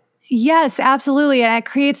cool. Yes, absolutely. And it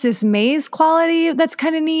creates this maze quality that's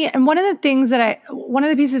kind of neat. And one of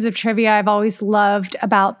the pieces of trivia I've always loved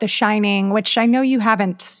about The Shining, which I know you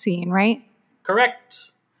haven't seen, right?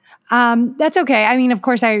 Correct. That's okay. I mean, of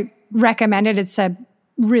course, I recommend it. It's a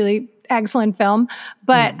really excellent film,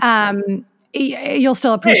 but you'll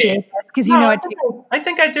still appreciate it because you know it. I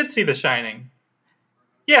think I did see The Shining.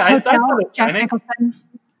 Yeah, I Hotel, saw The Jack Shining. Nicholson,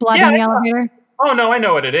 blood in the elevator. Oh no, I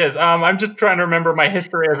know what it is. I'm just trying to remember my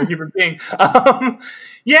history as a human being.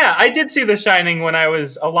 Yeah, I did see The Shining when I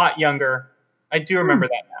was a lot younger. I do remember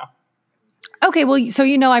that now. Okay, well, so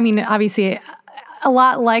I mean, obviously, a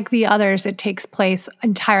lot like the others, it takes place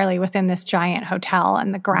entirely within this giant hotel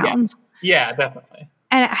and the grounds. Yeah, definitely.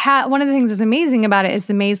 And one of the things that's amazing about it is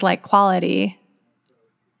the maze-like quality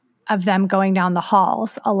of them going down the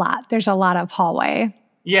halls a lot. There's a lot of hallway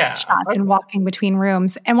shots and walking between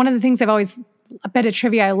rooms. And one of the things a bit of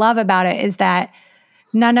trivia I love about it is that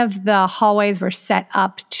none of the hallways were set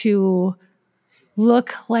up to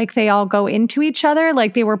look like they all go into each other.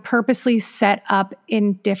 Like they were purposely set up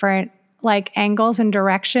in different angles and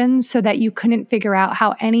directions so that you couldn't figure out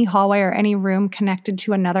how any hallway or any room connected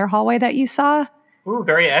to another hallway that you saw. Ooh,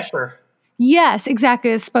 very Escher. Yes,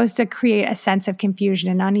 exactly. It's supposed to create a sense of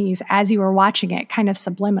confusion and unease as you were watching it, kind of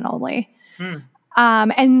subliminally.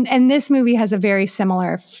 And this movie has a very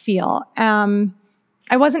similar feel.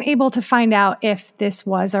 I wasn't able to find out if this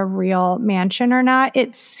was a real mansion or not.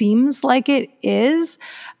 It seems like it is.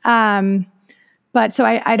 But so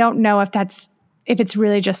I don't know if it's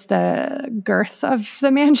really just the girth of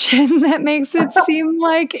the mansion that makes it seem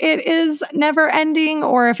like it is never ending,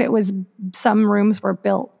 or if it was some rooms were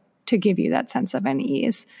built to give you that sense of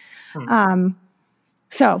unease.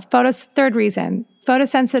 So third reason,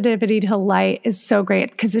 photosensitivity to light is so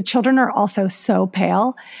great because the children are also so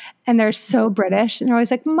pale and they're so British and they're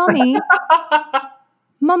always like, Mommy,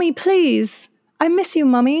 Mommy, please. I miss you,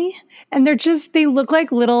 Mommy. And they look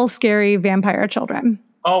like little scary vampire children.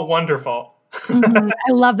 Oh, wonderful.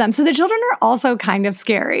 I love them. So the children are also kind of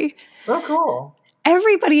scary. Oh, cool.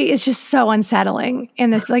 Everybody is just so unsettling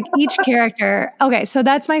in this. Each character. Okay, so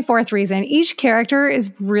that's my fourth reason. Each character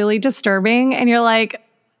is really disturbing, and you're like,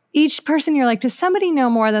 each person, you're like, does somebody know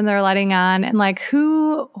more than they're letting on? And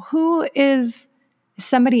who is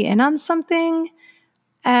somebody in on something?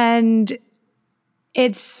 And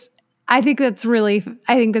I think that's really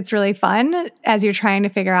fun as you're trying to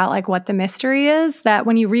figure out what the mystery is, that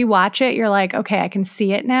when you rewatch it, you're like, okay, I can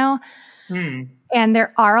see it now. And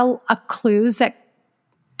there are clues that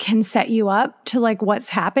can set you up to what's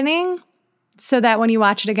happening so that when you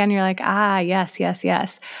watch it again, you're like, yes, yes,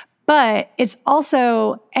 yes. But it's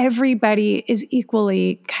also everybody is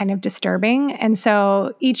equally kind of disturbing. And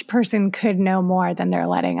so each person could know more than they're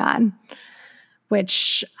letting on,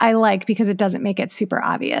 which I like because it doesn't make it super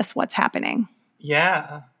obvious what's happening.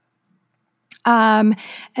 Yeah. And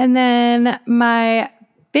then my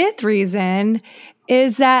fifth reason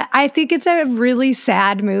is that I think it's a really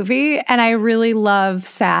sad movie, and I really love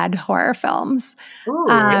sad horror films. Ooh,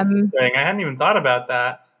 interesting. I hadn't even thought about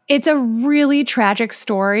that. It's a really tragic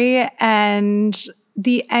story, and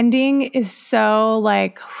the ending is so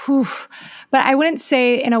whew. But I wouldn't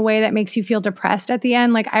say in a way that makes you feel depressed at the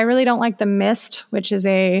end. I really don't like The Mist, which is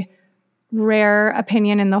a rare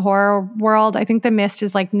opinion in the horror world. I think The Mist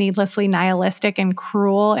is needlessly nihilistic and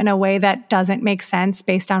cruel in a way that doesn't make sense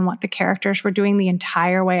based on what the characters were doing the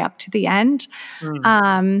entire way up to the end.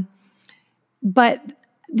 But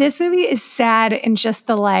this movie is sad in just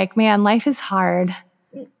the man, life is hard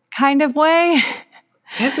kind of way.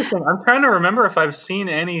 Interesting. I'm trying to remember if I've seen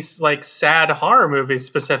any sad horror movies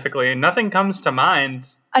specifically, and nothing comes to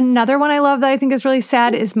mind. Another one I love that I think is really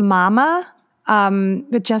sad is Mama,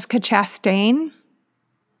 with Jessica Chastain.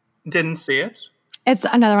 Didn't see it. It's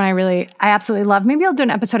another one I absolutely love. Maybe I'll do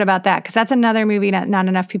an episode about that because that's another movie not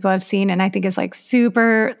enough people have seen, and I think is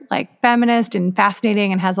super feminist and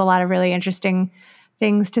fascinating and has a lot of really interesting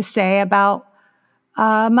things to say about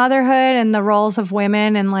motherhood and the roles of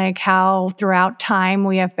women and how throughout time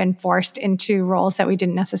we have been forced into roles that we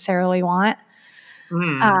didn't necessarily want.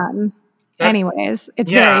 Anyways,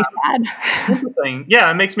 it's very sad. Interesting. Yeah,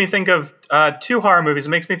 it makes me think of two horror movies. It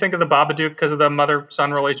makes me think of The Babadook because of the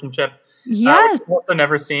mother-son relationship. Yes. Which I've also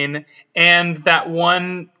never seen. And that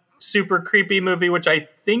one super creepy movie, which I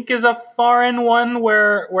think is a foreign one,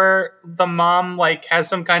 where the mom has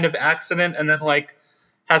some kind of accident and then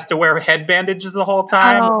has to wear head bandages the whole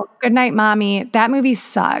time. Oh, Good Night, Mommy. That movie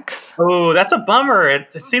sucks. Oh, that's a bummer.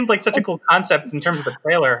 It seemed like such a cool concept in terms of the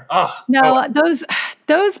trailer. Oh, no, those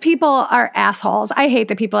those people are assholes. I hate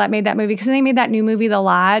the people that made that movie because they made that new movie, The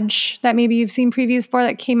Lodge, that maybe you've seen previews for,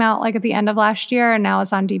 that came out like at the end of last year and now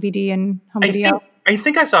it's on DVD and home video. I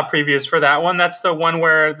think I saw previews for that one. That's the one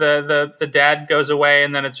where the dad goes away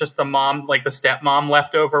and then it's just the mom, like the stepmom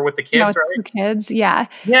left over with the kids, right? 2 kids, yeah.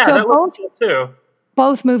 Yeah, so that looks cool too.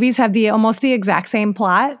 Both movies have almost the exact same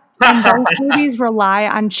plot. And both movies rely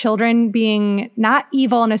on children being not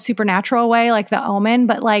evil in a supernatural way like The Omen,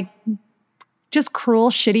 but like just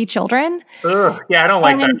cruel, shitty children. Ugh, yeah, I don't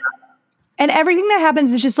like that. And everything that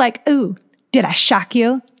happens is just like, ooh, did I shock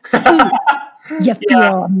you? Ooh, you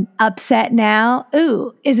feel upset now?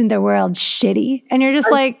 Ooh, isn't the world shitty? And you're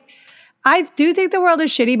just like, I do think the world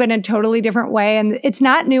is shitty, but in a totally different way. And it's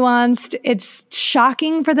not nuanced. It's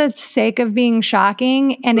shocking for the sake of being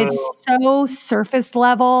shocking. And it's so surface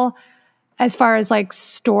level as far as like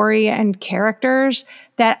story and characters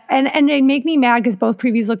that, and they make me mad because both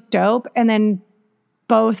previews look dope. And then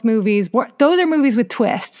both movies, those are movies with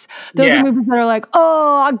twists. Those are movies that are like,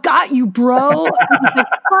 oh, I got you, bro. Like,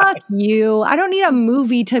 fuck you. I don't need a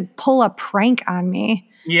movie to pull a prank on me.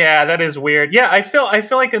 Yeah, that is weird. Yeah, I feel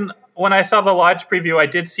like when I saw the Lodge preview, I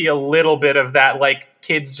did see a little bit of that, like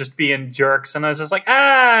kids just being jerks. And I was just like,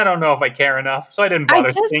 I don't know if I care enough. So I didn't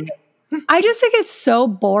bother seeing. I just think it's so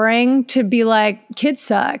boring to be like, kids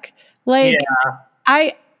suck. Like,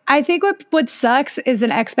 I think what sucks is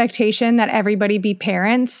an expectation that everybody be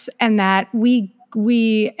parents and that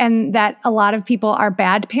and that a lot of people are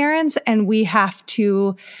bad parents and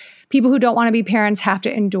people who don't want to be parents have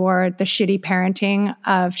to endure the shitty parenting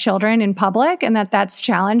of children in public and that's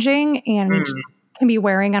challenging and can be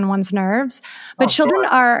wearing on one's nerves. But children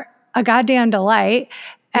are a goddamn delight.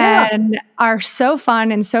 And are so fun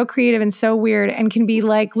and so creative and so weird and can be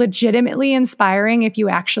like legitimately inspiring if you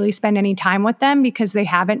actually spend any time with them because they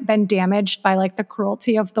haven't been damaged by like the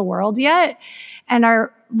cruelty of the world yet and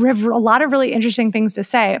are a lot of really interesting things to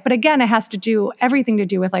say. But again, it has everything to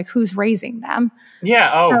do with like who's raising them. Yeah.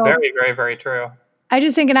 Oh, so, very, very, very true. I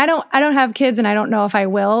just think, and I don't have kids and I don't know if I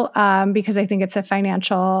will because I think it's a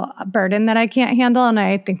financial burden that I can't handle. And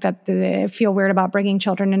I think that I feel weird about bringing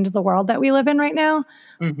children into the world that we live in right now.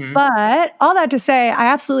 Mm-hmm. But all that to say, I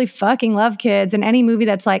absolutely fucking love kids, and any movie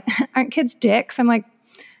that's like, aren't kids dicks? I'm like,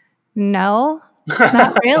 no,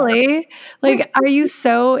 not really. Like, are you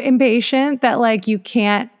so impatient that like you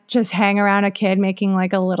can't just hang around a kid making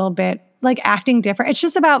like a little bit, like acting different? It's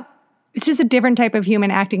just a different type of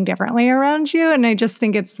human acting differently around you. And I just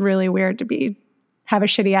think it's really weird to have a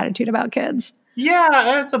shitty attitude about kids.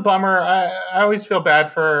 Yeah, it's a bummer. I always feel bad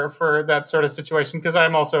for that sort of situation because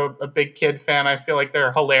I'm also a big kid fan. I feel like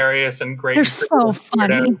they're hilarious and great. They're so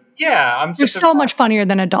funny. Yeah. They're so much funnier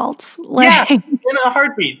than adults. Like, yeah, in a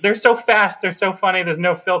heartbeat. They're so fast. They're so funny. There's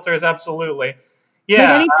no filters. Absolutely. Yeah. Like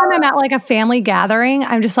anytime I'm at like a family gathering,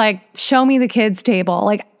 I'm just like, show me the kids' table.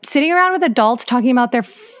 Like sitting around with adults talking about their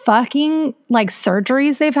fucking like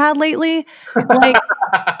surgeries they've had lately. Like,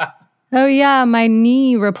 oh yeah, my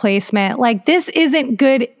knee replacement. Like this isn't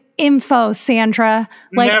good info, Sandra.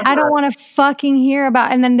 Like I don't want to fucking hear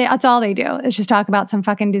about. And then that's all they do is just talk about some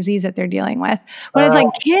fucking disease that they're dealing with. But it's like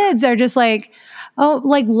kids are just like, oh,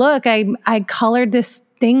 like look, I colored this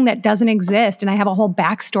thing that doesn't exist and I have a whole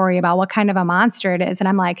backstory about what kind of a monster it is, and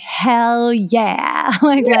I'm like, hell yeah.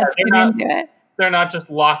 Like let's get into it. They're not just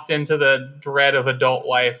locked into the dread of adult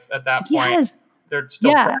life at that point. Yes. They're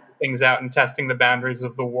still trying things out and testing the boundaries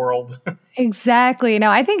of the world. Exactly. No,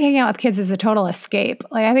 I think hanging out with kids is a total escape.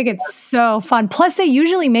 Like I think it's so fun. Plus they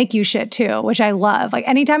usually make you shit too, which I love. Like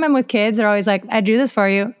anytime I'm with kids, they're always like, I drew this for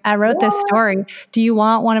you. I wrote this story. Do you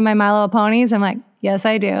want one of my My Little Ponies? I'm like, yes,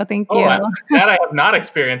 I do. Thank you. That I have not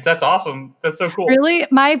experienced. That's awesome. That's so cool. Really?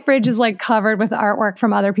 My fridge is like covered with artwork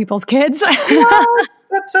from other people's kids.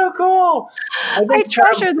 That's so cool. I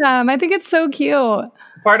treasure them. I think it's so cute.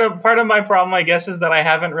 Part of my problem, I guess, is that I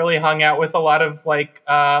haven't really hung out with a lot of like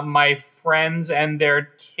my friends and their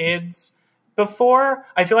kids before.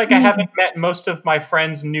 I feel like I haven't met most of my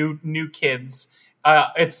friends' new kids.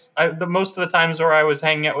 The most of the times where I was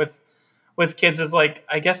hanging out with kids is like,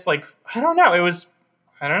 I guess like I don't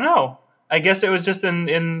know. I guess it was just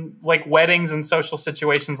in like weddings and social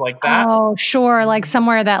situations like that. Oh, sure, like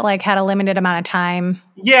somewhere that like had a limited amount of time.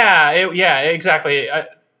 Yeah, exactly.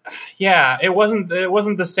 It wasn't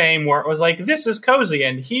the same where it was like, this is cozy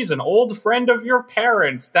and he's an old friend of your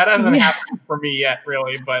parents. That hasn't happened for me yet,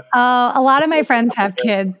 really. But a lot of my friends have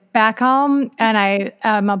kids back home, and I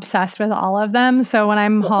am obsessed with all of them. So when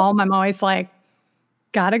I'm home, I'm always like,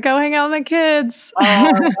 Gotta go hang out with my kids. Oh,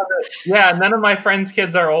 I love it. Yeah, none of my friends'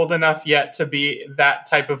 kids are old enough yet to be that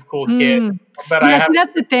type of cool kid. But I Yeah, have. see,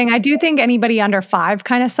 that's the thing. I do think anybody under 5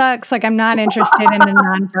 kind of sucks. Like, I'm not interested in a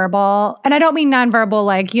nonverbal. And I don't mean nonverbal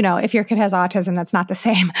like, if your kid has autism, that's not the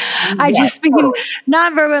same. I Yeah, just mean totally.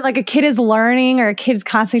 nonverbal, like a kid is learning or a kid's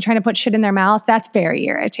constantly trying to put shit in their mouth. That's very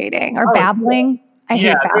irritating. Or Oh, babbling. I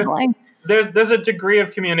hate babbling. There's a degree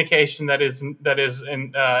of communication that is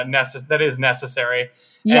necessary. And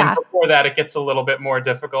Yeah, before that, it gets a little bit more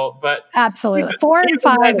difficult. But absolutely. even, 4 and even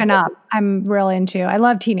 5 then, and up, I'm real into. I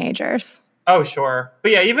love teenagers. oh, sure.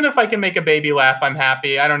 But yeah, even if I can make a baby laugh, I'm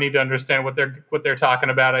happy. I don't need to understand what they're talking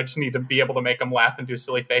about. I just need to be able to make them laugh and do a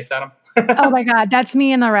silly face at them. Oh my God, that's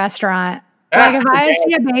me in a restaurant. Like if I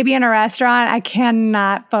see a baby in a restaurant, I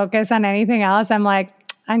cannot focus on anything else. I'm like,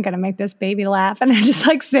 I'm going to make this baby laugh. And I'm just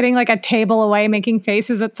like sitting like a table away making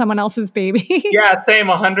faces at someone else's baby. Yeah, same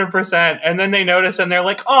 100%. And then they notice and they're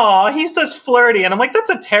like, oh, he's just flirty. And I'm like, that's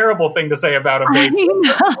a terrible thing to say about a baby.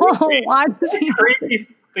 I know. Why does he? Creepy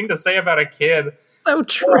thing to say about a kid. So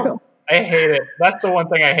true. Oh, I hate it. That's the one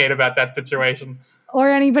thing I hate about that situation. Or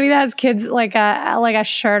anybody that has kids like a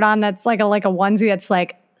shirt on that's like a onesie that's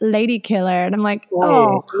like lady killer. And I'm like,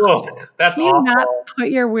 oh, ugh, that's can you awful. not put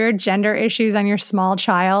your weird gender issues on your small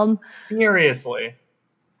child? Seriously.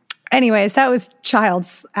 Anyways, that was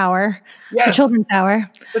Child's Hour. Yes. The Children's Hour.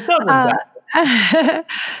 The Children's Hour.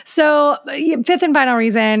 So, fifth and final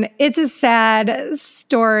reason, it's a sad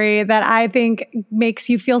story that I think makes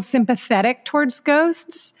you feel sympathetic towards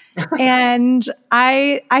ghosts. And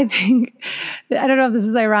I think, I don't know if this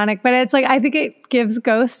is ironic, but it's like, I think it gives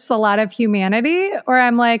ghosts a lot of humanity, or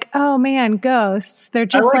I'm like, oh man, ghosts, they're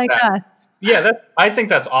just like us. Yeah, I think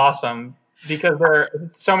that's awesome, because there are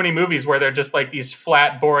so many movies where they're just like these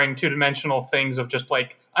flat, boring, two-dimensional things of just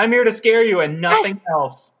like, I'm here to scare you and nothing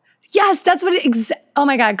else. Yes, that's what oh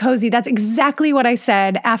my God, Cozy, that's exactly what I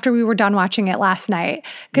said after we were done watching it last night.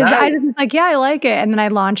 Because I was like, yeah, I like it. And then I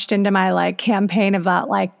launched into my like campaign about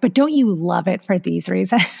like, but don't you love it for these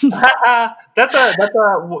reasons?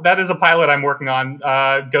 That is a pilot I'm working on,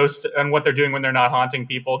 ghosts and what they're doing when they're not haunting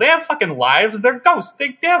people. They have fucking lives. They're ghosts.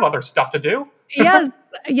 They have other stuff to do.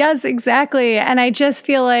 Yes, exactly. And I just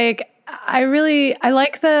feel like I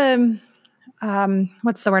like the,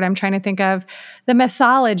 what's the word I'm trying to think of? The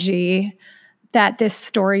mythology that this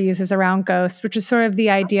story uses around ghosts, which is sort of the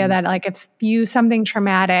idea that like if something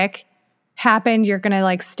traumatic happened, you're going to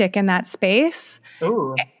like stick in that space.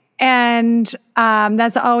 Ooh. And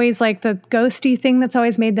that's always like the ghosty thing that's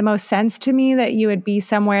always made the most sense to me, that you would be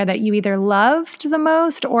somewhere that you either loved the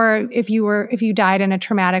most, or if you died in a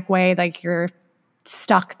traumatic way, like you're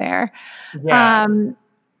stuck there. Yeah.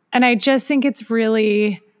 And I just think it's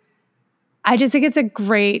a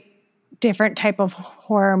great different type of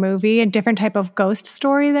horror movie, a different type of ghost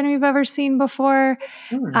story than we've ever seen before.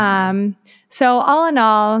 So all in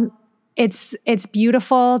all, it's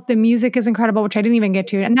beautiful. The music is incredible, which I didn't even get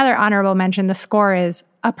to. Another honorable mention, the score is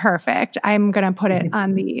a perfect. I'm going to put it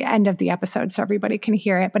on the end of the episode so everybody can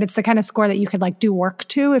hear it. But it's the kind of score that you could like do work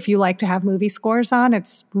to if you like to have movie scores on.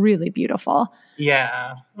 It's really beautiful.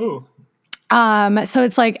 Yeah. Ooh. So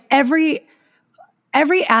it's like every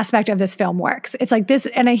aspect of this film works. It's like this,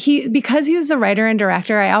 and because he was the writer and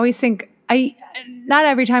director, I always think not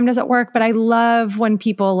every time does it work, but I love when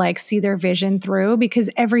people like see their vision through, because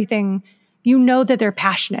everything, that they're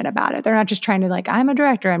passionate about it. They're not just trying to like, I'm a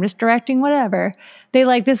director, I'm just directing whatever. They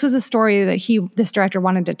like, this was a story that this director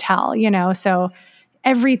wanted to tell, so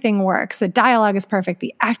everything works. The dialogue is perfect.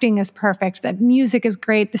 The acting is perfect. The music is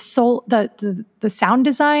great. The sound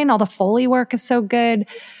design, all the Foley work is so good.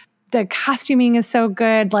 The costuming is so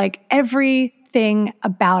good. Like everything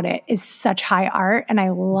about it is such high art, and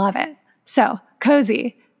I love it. So,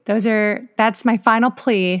 Cozy, that's my final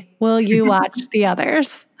plea. Will you watch the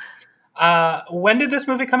others? When did this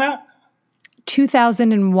movie come out?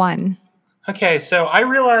 2001. Okay, so I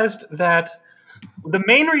realized that the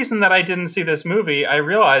main reason that I didn't see this movie, I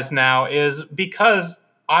realize now, is because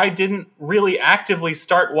I didn't really actively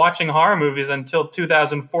start watching horror movies until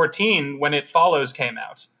 2014 when It Follows came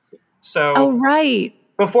out. So, oh, right.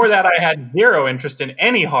 Before that, I had zero interest in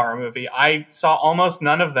any horror movie. I saw almost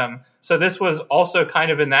none of them. So this was also kind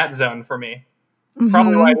of in that zone for me. Mm-hmm.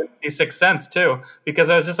 Probably why I didn't see Sixth Sense, too. Because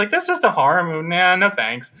I was just like, this is just a horror movie. Nah, no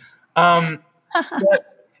thanks. But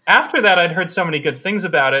after that, I'd heard so many good things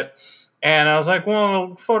about it. And I was like,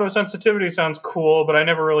 well, photosensitivity sounds cool, but I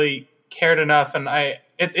never really cared enough. And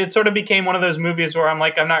it sort of became one of those movies where I'm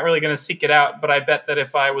like, I'm not really going to seek it out, but I bet that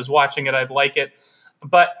if I was watching it, I'd like it.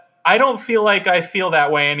 But I don't feel like I feel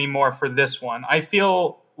that way anymore for this one. I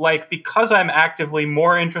feel like, because I'm actively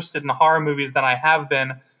more interested in horror movies than I have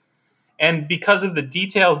been, and because of the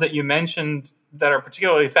details that you mentioned that are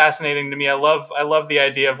particularly fascinating to me, I love the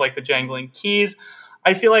idea of like the jangling keys.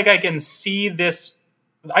 I feel like I can see the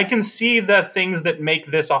things that make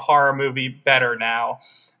this a horror movie better now,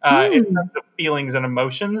 in terms of feelings and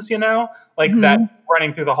emotions, like that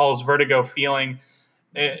running through the halls vertigo feeling,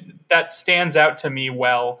 that stands out to me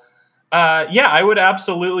well. Yeah, I would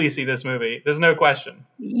absolutely see this movie. There's no question.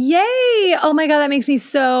 Yay! Oh my God, that makes me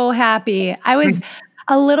so happy. I was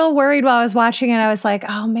a little worried while I was watching it. I was like,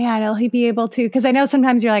 oh man, will he be able to? Because I know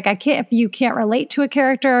sometimes you're like, if you can't relate to a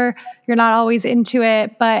character, you're not always into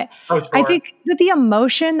it. But Sure. I think that the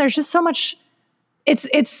emotion, there's just so much, it's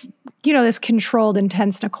this controlled,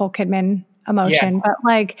 intense Nicole Kidman emotion. Yeah. But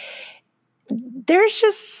like,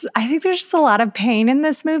 I think there's just a lot of pain in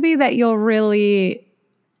this movie that you'll really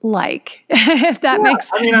like, if that makes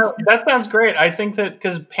sense. I mean, that sounds great. I think that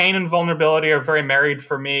because pain and vulnerability are very married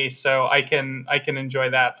for me, so I can enjoy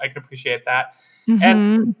that. I can appreciate that.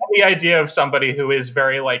 And the idea of somebody who is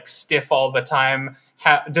very like stiff all the time,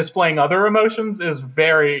 displaying other emotions, is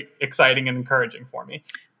very exciting and encouraging for me.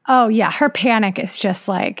 Oh yeah, her panic is just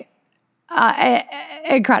like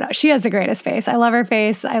incredible. She has the greatest face. I love her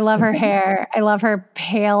face. I love her hair. I love her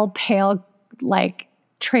pale, like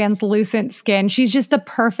translucent skin. She's just the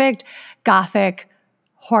perfect gothic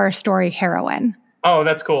horror story heroine. Oh,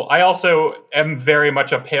 that's cool. I also am very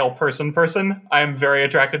much a pale person. I am very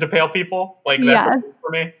attracted to pale people. Like, that's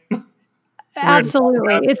for me.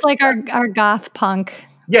 Absolutely. It's like our goth punk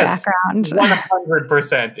background.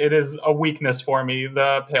 100%. It is a weakness for me,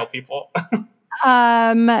 the pale people.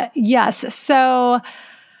 Yes. So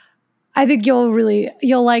I think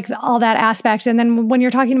you'll like all that aspect. And then when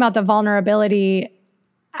you're talking about the vulnerability,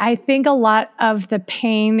 I think a lot of the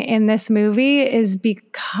pain in this movie is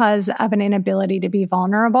because of an inability to be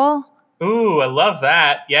vulnerable. Ooh, I love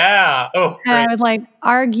that. Yeah. Oh, great. And I would like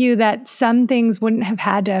argue that some things wouldn't have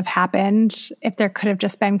had to have happened if there could have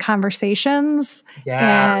just been conversations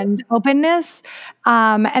and openness.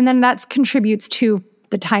 And then that contributes to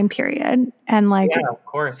the time period. And like, of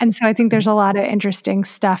course. And so I think there's a lot of interesting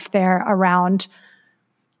stuff there around,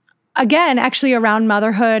 again, actually around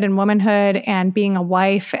motherhood and womanhood and being a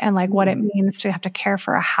wife and like what it means to have to care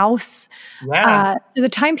for a house. Yeah. So the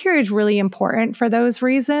time period is really important for those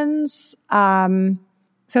reasons. So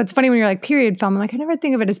it's funny when you're like period film, I'm like, I never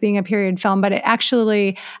think of it as being a period film, but it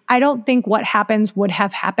actually, I don't think what happens would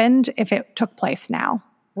have happened if it took place now.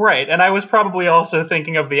 Right. And I was probably also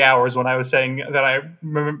thinking of The Hours when I was saying that I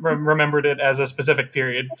remembered it as a specific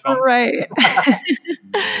period film. Right.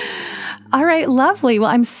 All right, lovely. Well,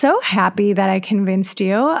 I'm so happy that I convinced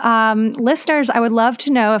you. Listeners, I would love to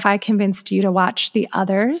know if I convinced you to watch The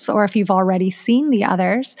Others or if you've already seen The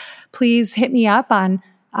Others. Please hit me up on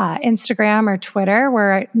Instagram or Twitter.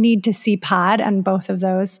 We're Need to See Pod on both of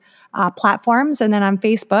those platforms. And then on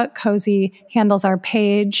Facebook, Cozy handles our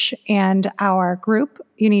page and our group,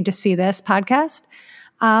 You Need to See This podcast.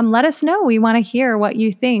 Let us know. We want to hear what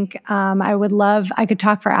you think. I could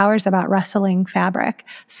talk for hours about rustling fabric.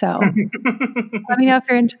 So let me know if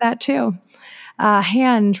you're into that too.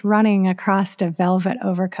 Hand running across a velvet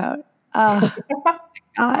overcoat. Oh,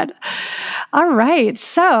 God. All right.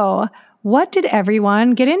 So what did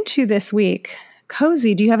everyone get into this week?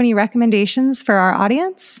 Cozy, do you have any recommendations for our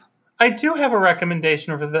audience? I do have a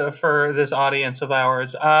recommendation for this audience of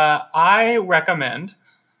ours. I recommend...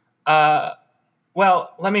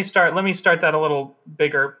 Well, let me start that a little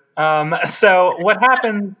bigger. So what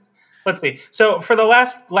happens, let's see. So for the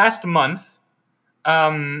last month,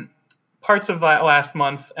 parts of that last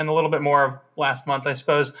month and a little bit more of last month, I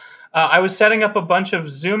suppose, I was setting up a bunch of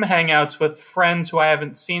Zoom hangouts with friends who I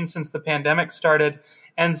haven't seen since the pandemic started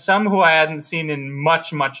and some who I hadn't seen in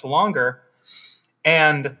much, much longer.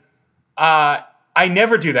 And I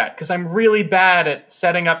never do that because I'm really bad at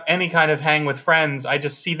setting up any kind of hang with friends. I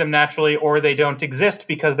just see them naturally or they don't exist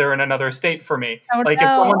because they're in another state for me. If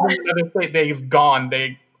someone's in another state, they've gone.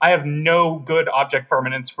 I have no good object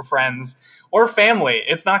permanence for friends or family.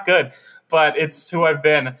 It's not good, but it's who I've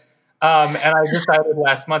been. And I decided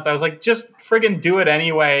last month, I was like, just friggin' do it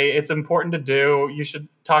anyway. It's important to do. You should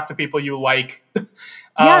talk to people you like.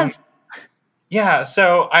 Yes. Yeah,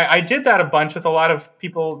 so I did that a bunch with a lot of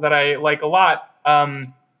people that I like a lot.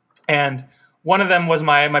 And one of them was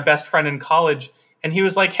my best friend in college, and he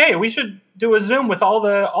was like, "Hey, we should do a Zoom with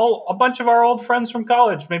a bunch of our old friends from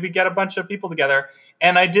college. Maybe get a bunch of people together."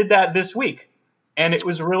 And I did that this week, and it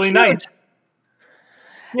was really nice.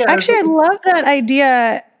 Yeah, actually, I love that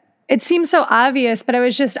idea. It seems so obvious, but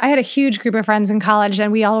I had a huge group of friends in college,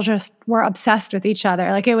 and we all just were obsessed with each other.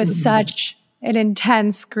 Like it was such an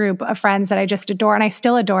intense group of friends that I just adore and I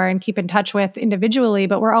still adore and keep in touch with individually.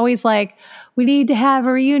 But we're always like, we need to have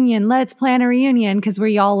a reunion. Let's plan a reunion because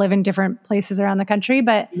we all live in different places around the country.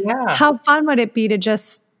 But how fun would it be to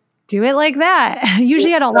just do it like that?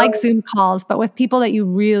 Usually I don't like Zoom calls, but with people that you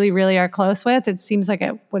really, really are close with, it seems like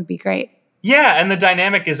it would be great. Yeah, and the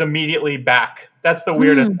dynamic is immediately back. That's the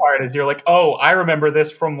weirdest part is you're like, oh, I remember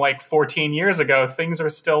this from like 14 years ago. Things are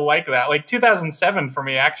still like that. Like 2007 for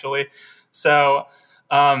me, actually. So,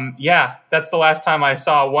 yeah, that's the last time I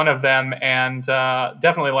saw one of them and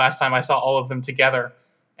definitely last time I saw all of them together.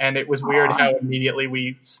 And it was weird how immediately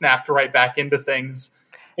we snapped right back into things.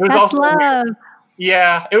 It was That's also love. weird.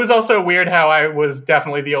 Yeah, it was also weird how I was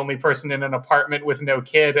definitely the only person in an apartment with no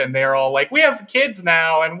kid, and they're all like, we have kids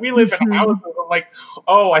now, and we live in houses. I'm like,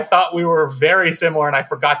 oh, I thought we were very similar, and I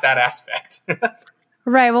forgot that aspect.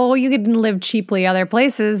 Right. Well, you can live cheaply other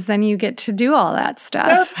places, and you get to do all that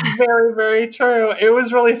stuff. That's very, very true. It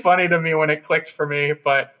was really funny to me when it clicked for me,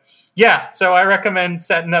 but yeah, so I recommend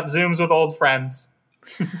setting up Zooms with old friends.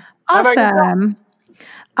 Awesome.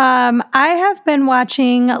 I have been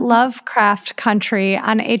watching Lovecraft Country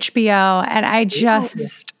on HBO, and I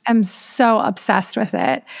just am so obsessed with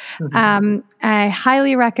it. I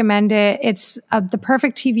highly recommend it. It's the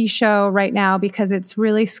perfect TV show right now because it's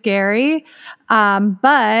really scary,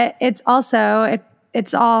 but it's also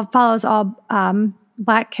it's all follows all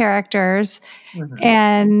Black characters,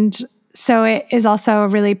 and so it is also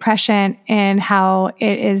really prescient in how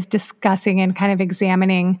it is discussing and kind of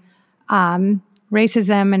examining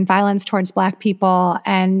racism and violence towards Black people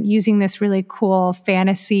and using this really cool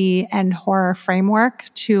fantasy and horror framework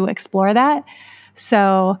to explore that.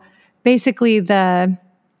 So basically I'm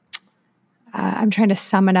trying to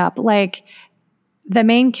sum it up, like the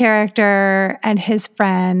main character and his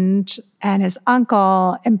friend and his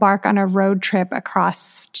uncle embark on a road trip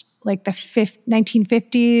across like the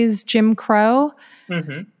 1950s Jim Crow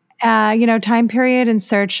time period in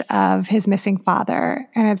search of his missing father.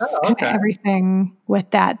 And it's kind of everything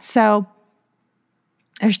with that. So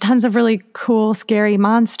there's tons of really cool, scary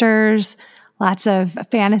monsters, lots of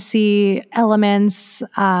fantasy elements.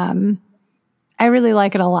 I really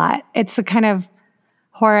like it a lot. It's the kind of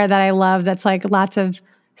horror that I love that's like lots of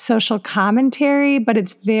social commentary, but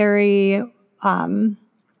it's very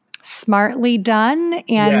smartly done.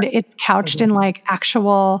 And it's couched in like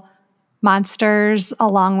actual monsters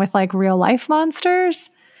along with like real life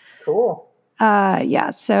monsters. Cool.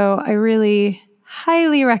 So I really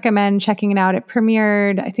highly recommend checking it out. It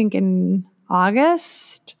premiered, I think, in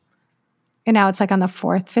August. And now it's like on the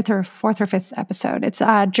fourth or fifth episode. It's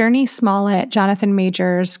Jurnee Smollett, Jonathan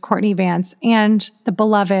Majors, Courtney Vance, and the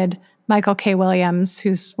beloved Michael K. Williams,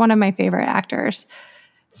 who's one of my favorite actors.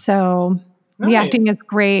 So the acting is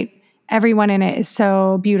great. Everyone in it is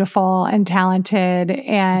so beautiful and talented,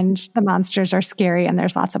 and the monsters are scary, and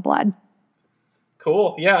there's lots of blood.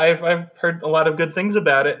 Cool. Yeah, I've heard a lot of good things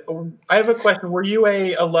about it. I have a question. Were you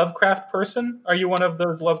a Lovecraft person? Are you one of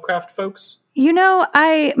those Lovecraft folks? You know,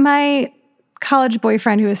 my college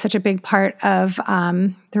boyfriend, who is such a big part of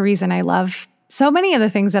the reason I love so many of the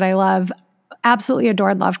things that I love, absolutely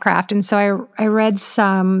adored Lovecraft. And so I read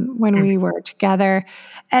some when we were together,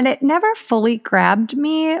 and it never fully grabbed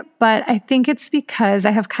me, but I think it's because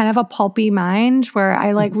I have kind of a pulpy mind where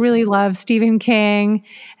I like really love Stephen King,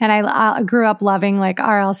 and I grew up loving like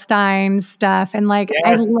R.L. Stein's stuff. And like,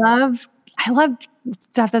 I love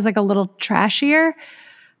stuff that's like a little trashier,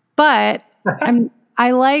 but H.P.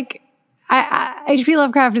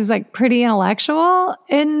 Lovecraft is like pretty intellectual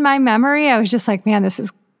in my memory. I was just like, man,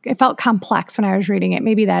 it felt complex when I was reading it.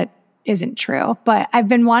 Maybe that isn't true, but I've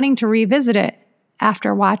been wanting to revisit it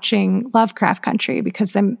after watching Lovecraft Country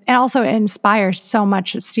because it also inspires so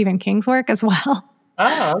much of Stephen King's work as well.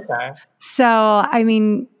 Oh, okay. So, I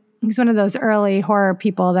mean, he's one of those early horror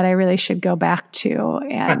people that I really should go back to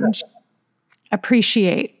and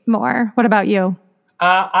appreciate more. What about you?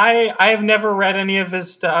 I have never read any of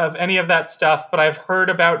his stuff, any of that stuff, but I've heard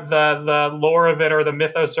about the lore of it or the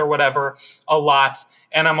mythos or whatever a lot.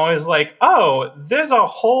 And I'm always like, oh, there's a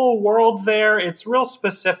whole world there. It's real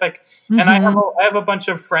specific. And I have a bunch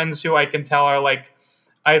of friends who I can tell are like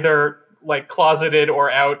either like closeted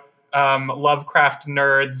or out Lovecraft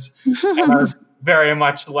nerds and are very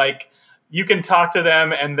much like, you can talk to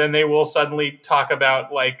them and then they will suddenly talk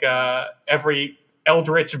about like every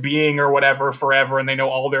eldritch being or whatever forever, and they know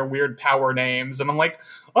all their weird power names. And I'm like,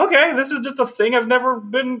 okay, this is just a thing I've never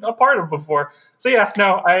been a part of before. So yeah,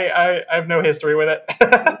 no, I have no history with it.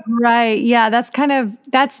 Right. Yeah,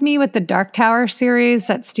 that's me with the Dark Tower series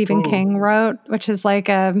that Stephen King wrote, which is like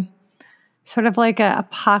a sort of like a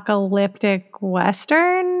apocalyptic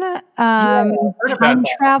Western. heard about time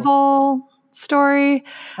that. travel story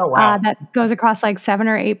Oh, wow. that goes across like 7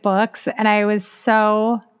 or 8 books. And I was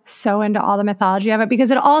so into all the mythology of it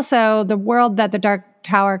because it also, the world that the Dark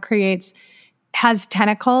Tower creates has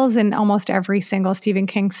tentacles in almost every single Stephen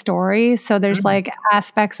King story. So there's like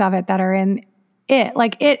aspects of it that are in it.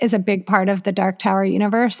 Like it is a big part of the Dark Tower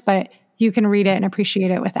universe, but you can read it and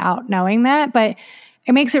appreciate it without knowing that. But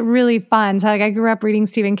it makes it really fun. So like I grew up reading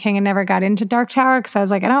Stephen King and never got into Dark Tower because I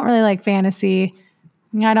was like, I don't really like fantasy.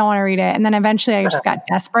 I don't want to read it. And then eventually I just got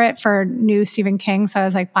desperate for new Stephen King. So I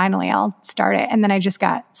was like, finally, I'll start it. And then I just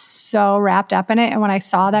got so wrapped up in it. And when I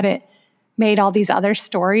saw that it made all these other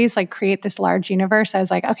stories, like create this large universe, I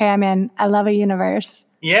was like, okay, I'm in. I love a universe.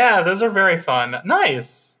 Yeah, those are very fun.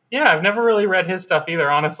 Nice. Yeah, I've never really read his stuff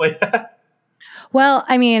either, honestly. Well,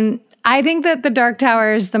 I mean, I think that The Dark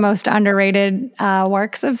Tower is the most underrated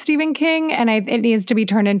works of Stephen King, and it needs to be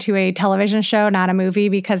turned into a television show, not a movie,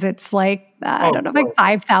 because it's like, I don't know, like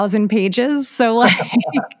 5,000 pages. So like...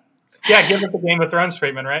 Yeah, give it the Game of Thrones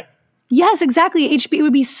treatment, right? Yes, exactly. HBO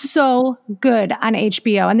would be so good on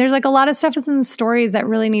HBO. And there's like a lot of stuff that's in the stories that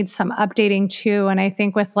really needs some updating too. And I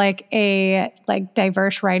think with like a like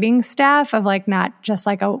diverse writing staff of like not just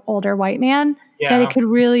like an older white man, that it could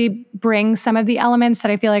really bring some of the elements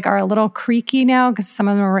that I feel like are a little creaky now because some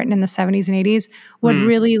of them were written in the 70s and 80s would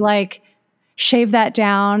really like shave that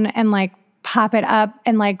down and like pop it up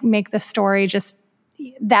and like make the story just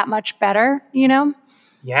that much better, you know?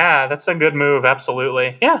 Yeah, that's a good move.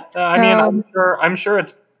 Absolutely. Yeah. I mean, I'm sure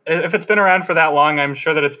it's, if it's been around for that long, I'm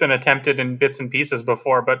sure that it's been attempted in bits and pieces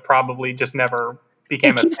before, but probably just never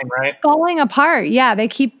became a thing, right? Falling apart. Yeah. They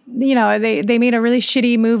keep, you know, they made a really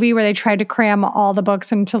shitty movie where they tried to cram all the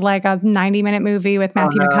books into like a 90-minute movie with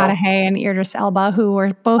Matthew McConaughey and Idris Elba, who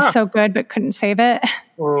were both so good, but couldn't save it.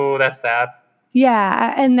 Oh, that's sad.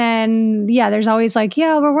 Yeah. And then, there's always like,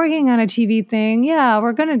 we're working on a TV thing. Yeah,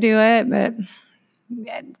 we're going to do it, but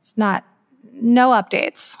it's not, no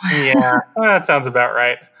updates. Yeah, that sounds about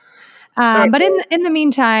right. But in the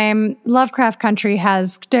meantime, Lovecraft Country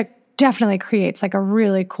has definitely creates like a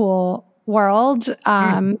really cool world with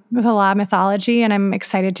a lot of mythology, and I'm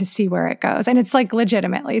excited to see where it goes. And it's like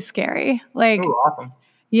legitimately scary. Like, awesome.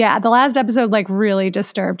 Yeah, the last episode like really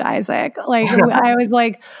disturbed Isaac. Like I was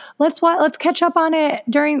like, let's catch up on it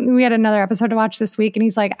we had another episode to watch this week, and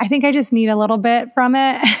he's like, I think I just need a little bit from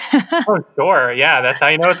it. Oh, sure. Yeah, that's how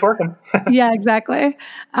you know it's working. Yeah, exactly.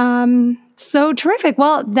 So terrific.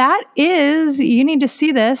 Well, that is, you need to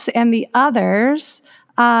see this and the others.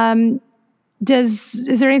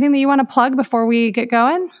 Is there anything that you want to plug before we get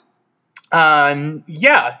going?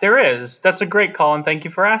 Yeah, there is. That's a great call, and thank you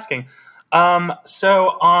for asking.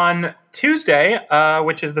 So on Tuesday,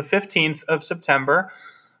 which is the 15th of September,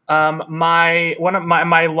 one of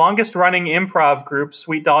my longest running improv group,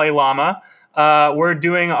 Sweet Dalai Lama, we're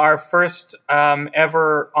doing our first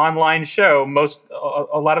ever online show.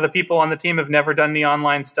 A lot of the people on the team have never done the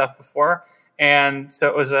online stuff before, and so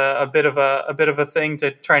it was a bit of a thing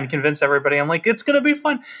to try and convince everybody. I'm like, it's gonna be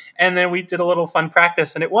fun, and then we did a little fun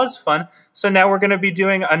practice, and it was fun. So now we're gonna be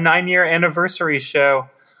doing a 9-year anniversary show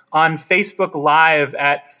on Facebook Live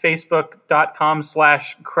at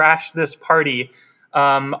facebook.com/crashthisparty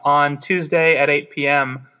on Tuesday at 8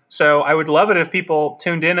 p.m. So I would love it if people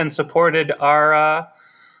tuned in and supported our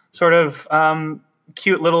sort of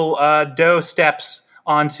cute little dough steps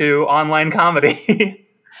onto online comedy.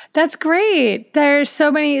 That's great. There's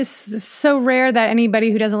so rare that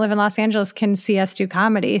anybody who doesn't live in Los Angeles can see us do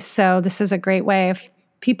comedy. So this is a great way if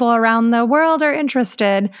people around the world are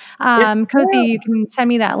interested. Cozy, you can send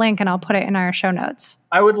me that link and I'll put it in our show notes.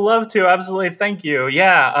 I would love to. Absolutely. Thank you.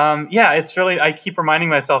 Yeah. It's really, I keep reminding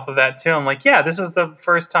myself of that too. I'm like, this is the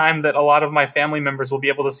first time that a lot of my family members will be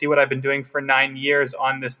able to see what I've been doing for 9 years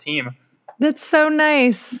on this team. That's so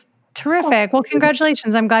nice. Terrific. Well,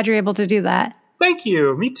 congratulations. I'm glad you're able to do that. Thank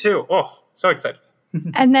you. Me too. Oh, so excited.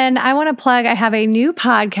 And then I want to plug, I have a new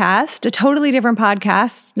podcast, a totally different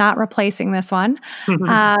podcast, not replacing this one,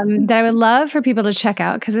 that I would love for people to check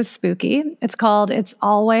out because it's spooky. It's called It's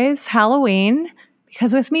Always Halloween,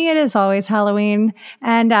 because with me, it is always Halloween.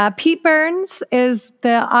 And Pete Burns is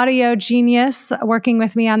the audio genius working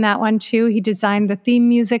with me on that one too. He designed the theme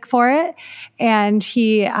music for it. And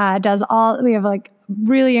he we have like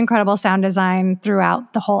really incredible sound design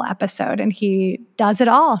throughout the whole episode, and he does it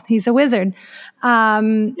all. He's a wizard.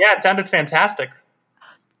 It sounded fantastic.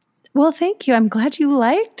 Well, thank you. I'm glad you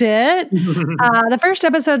liked it. The first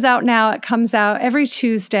episode's out now. It comes out every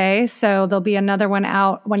Tuesday. So there'll be another one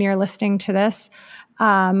out when you're listening to this.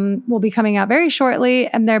 Will be coming out very shortly.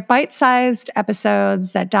 And they're bite-sized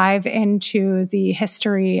episodes that dive into the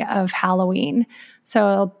history of Halloween.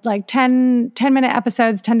 So like 10-minute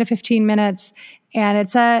episodes, 10 to 15 minutes. And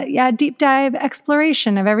it's a deep dive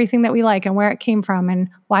exploration of everything that we like and where it came from and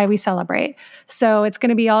why we celebrate. So it's going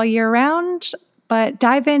to be all year round. But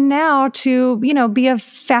dive in now to, be a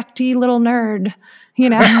facty little nerd,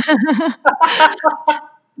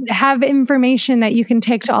 have information that you can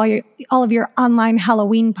take to all of your online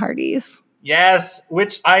Halloween parties. Yes,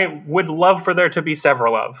 which I would love for there to be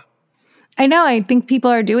several of. I know. I think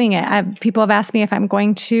people are doing it. People have asked me if I'm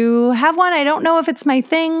going to have one. I don't know if it's my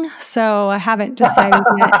thing, so I haven't decided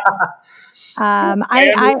yet.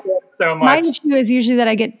 So much. My issue is usually that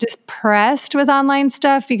I get depressed with online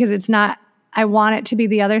stuff because it's not. I want it to be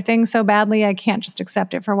the other thing so badly. I can't just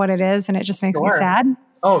accept it for what it is, and it just makes me sad.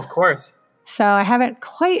 Oh, of course. So I haven't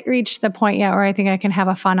quite reached the point yet where I think I can have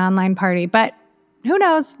a fun online party. But who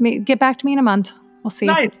knows? Get back to me in a month. We'll see.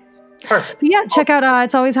 Nice. Perfect. But yeah, check out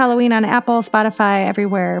It's Always Halloween on Apple, Spotify,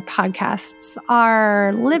 everywhere podcasts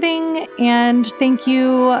are living. And thank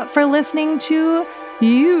you for listening to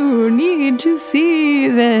You Need to See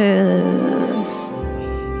This.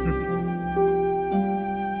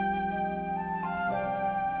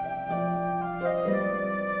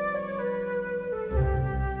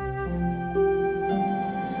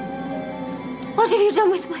 What have you done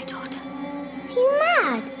with my daughter?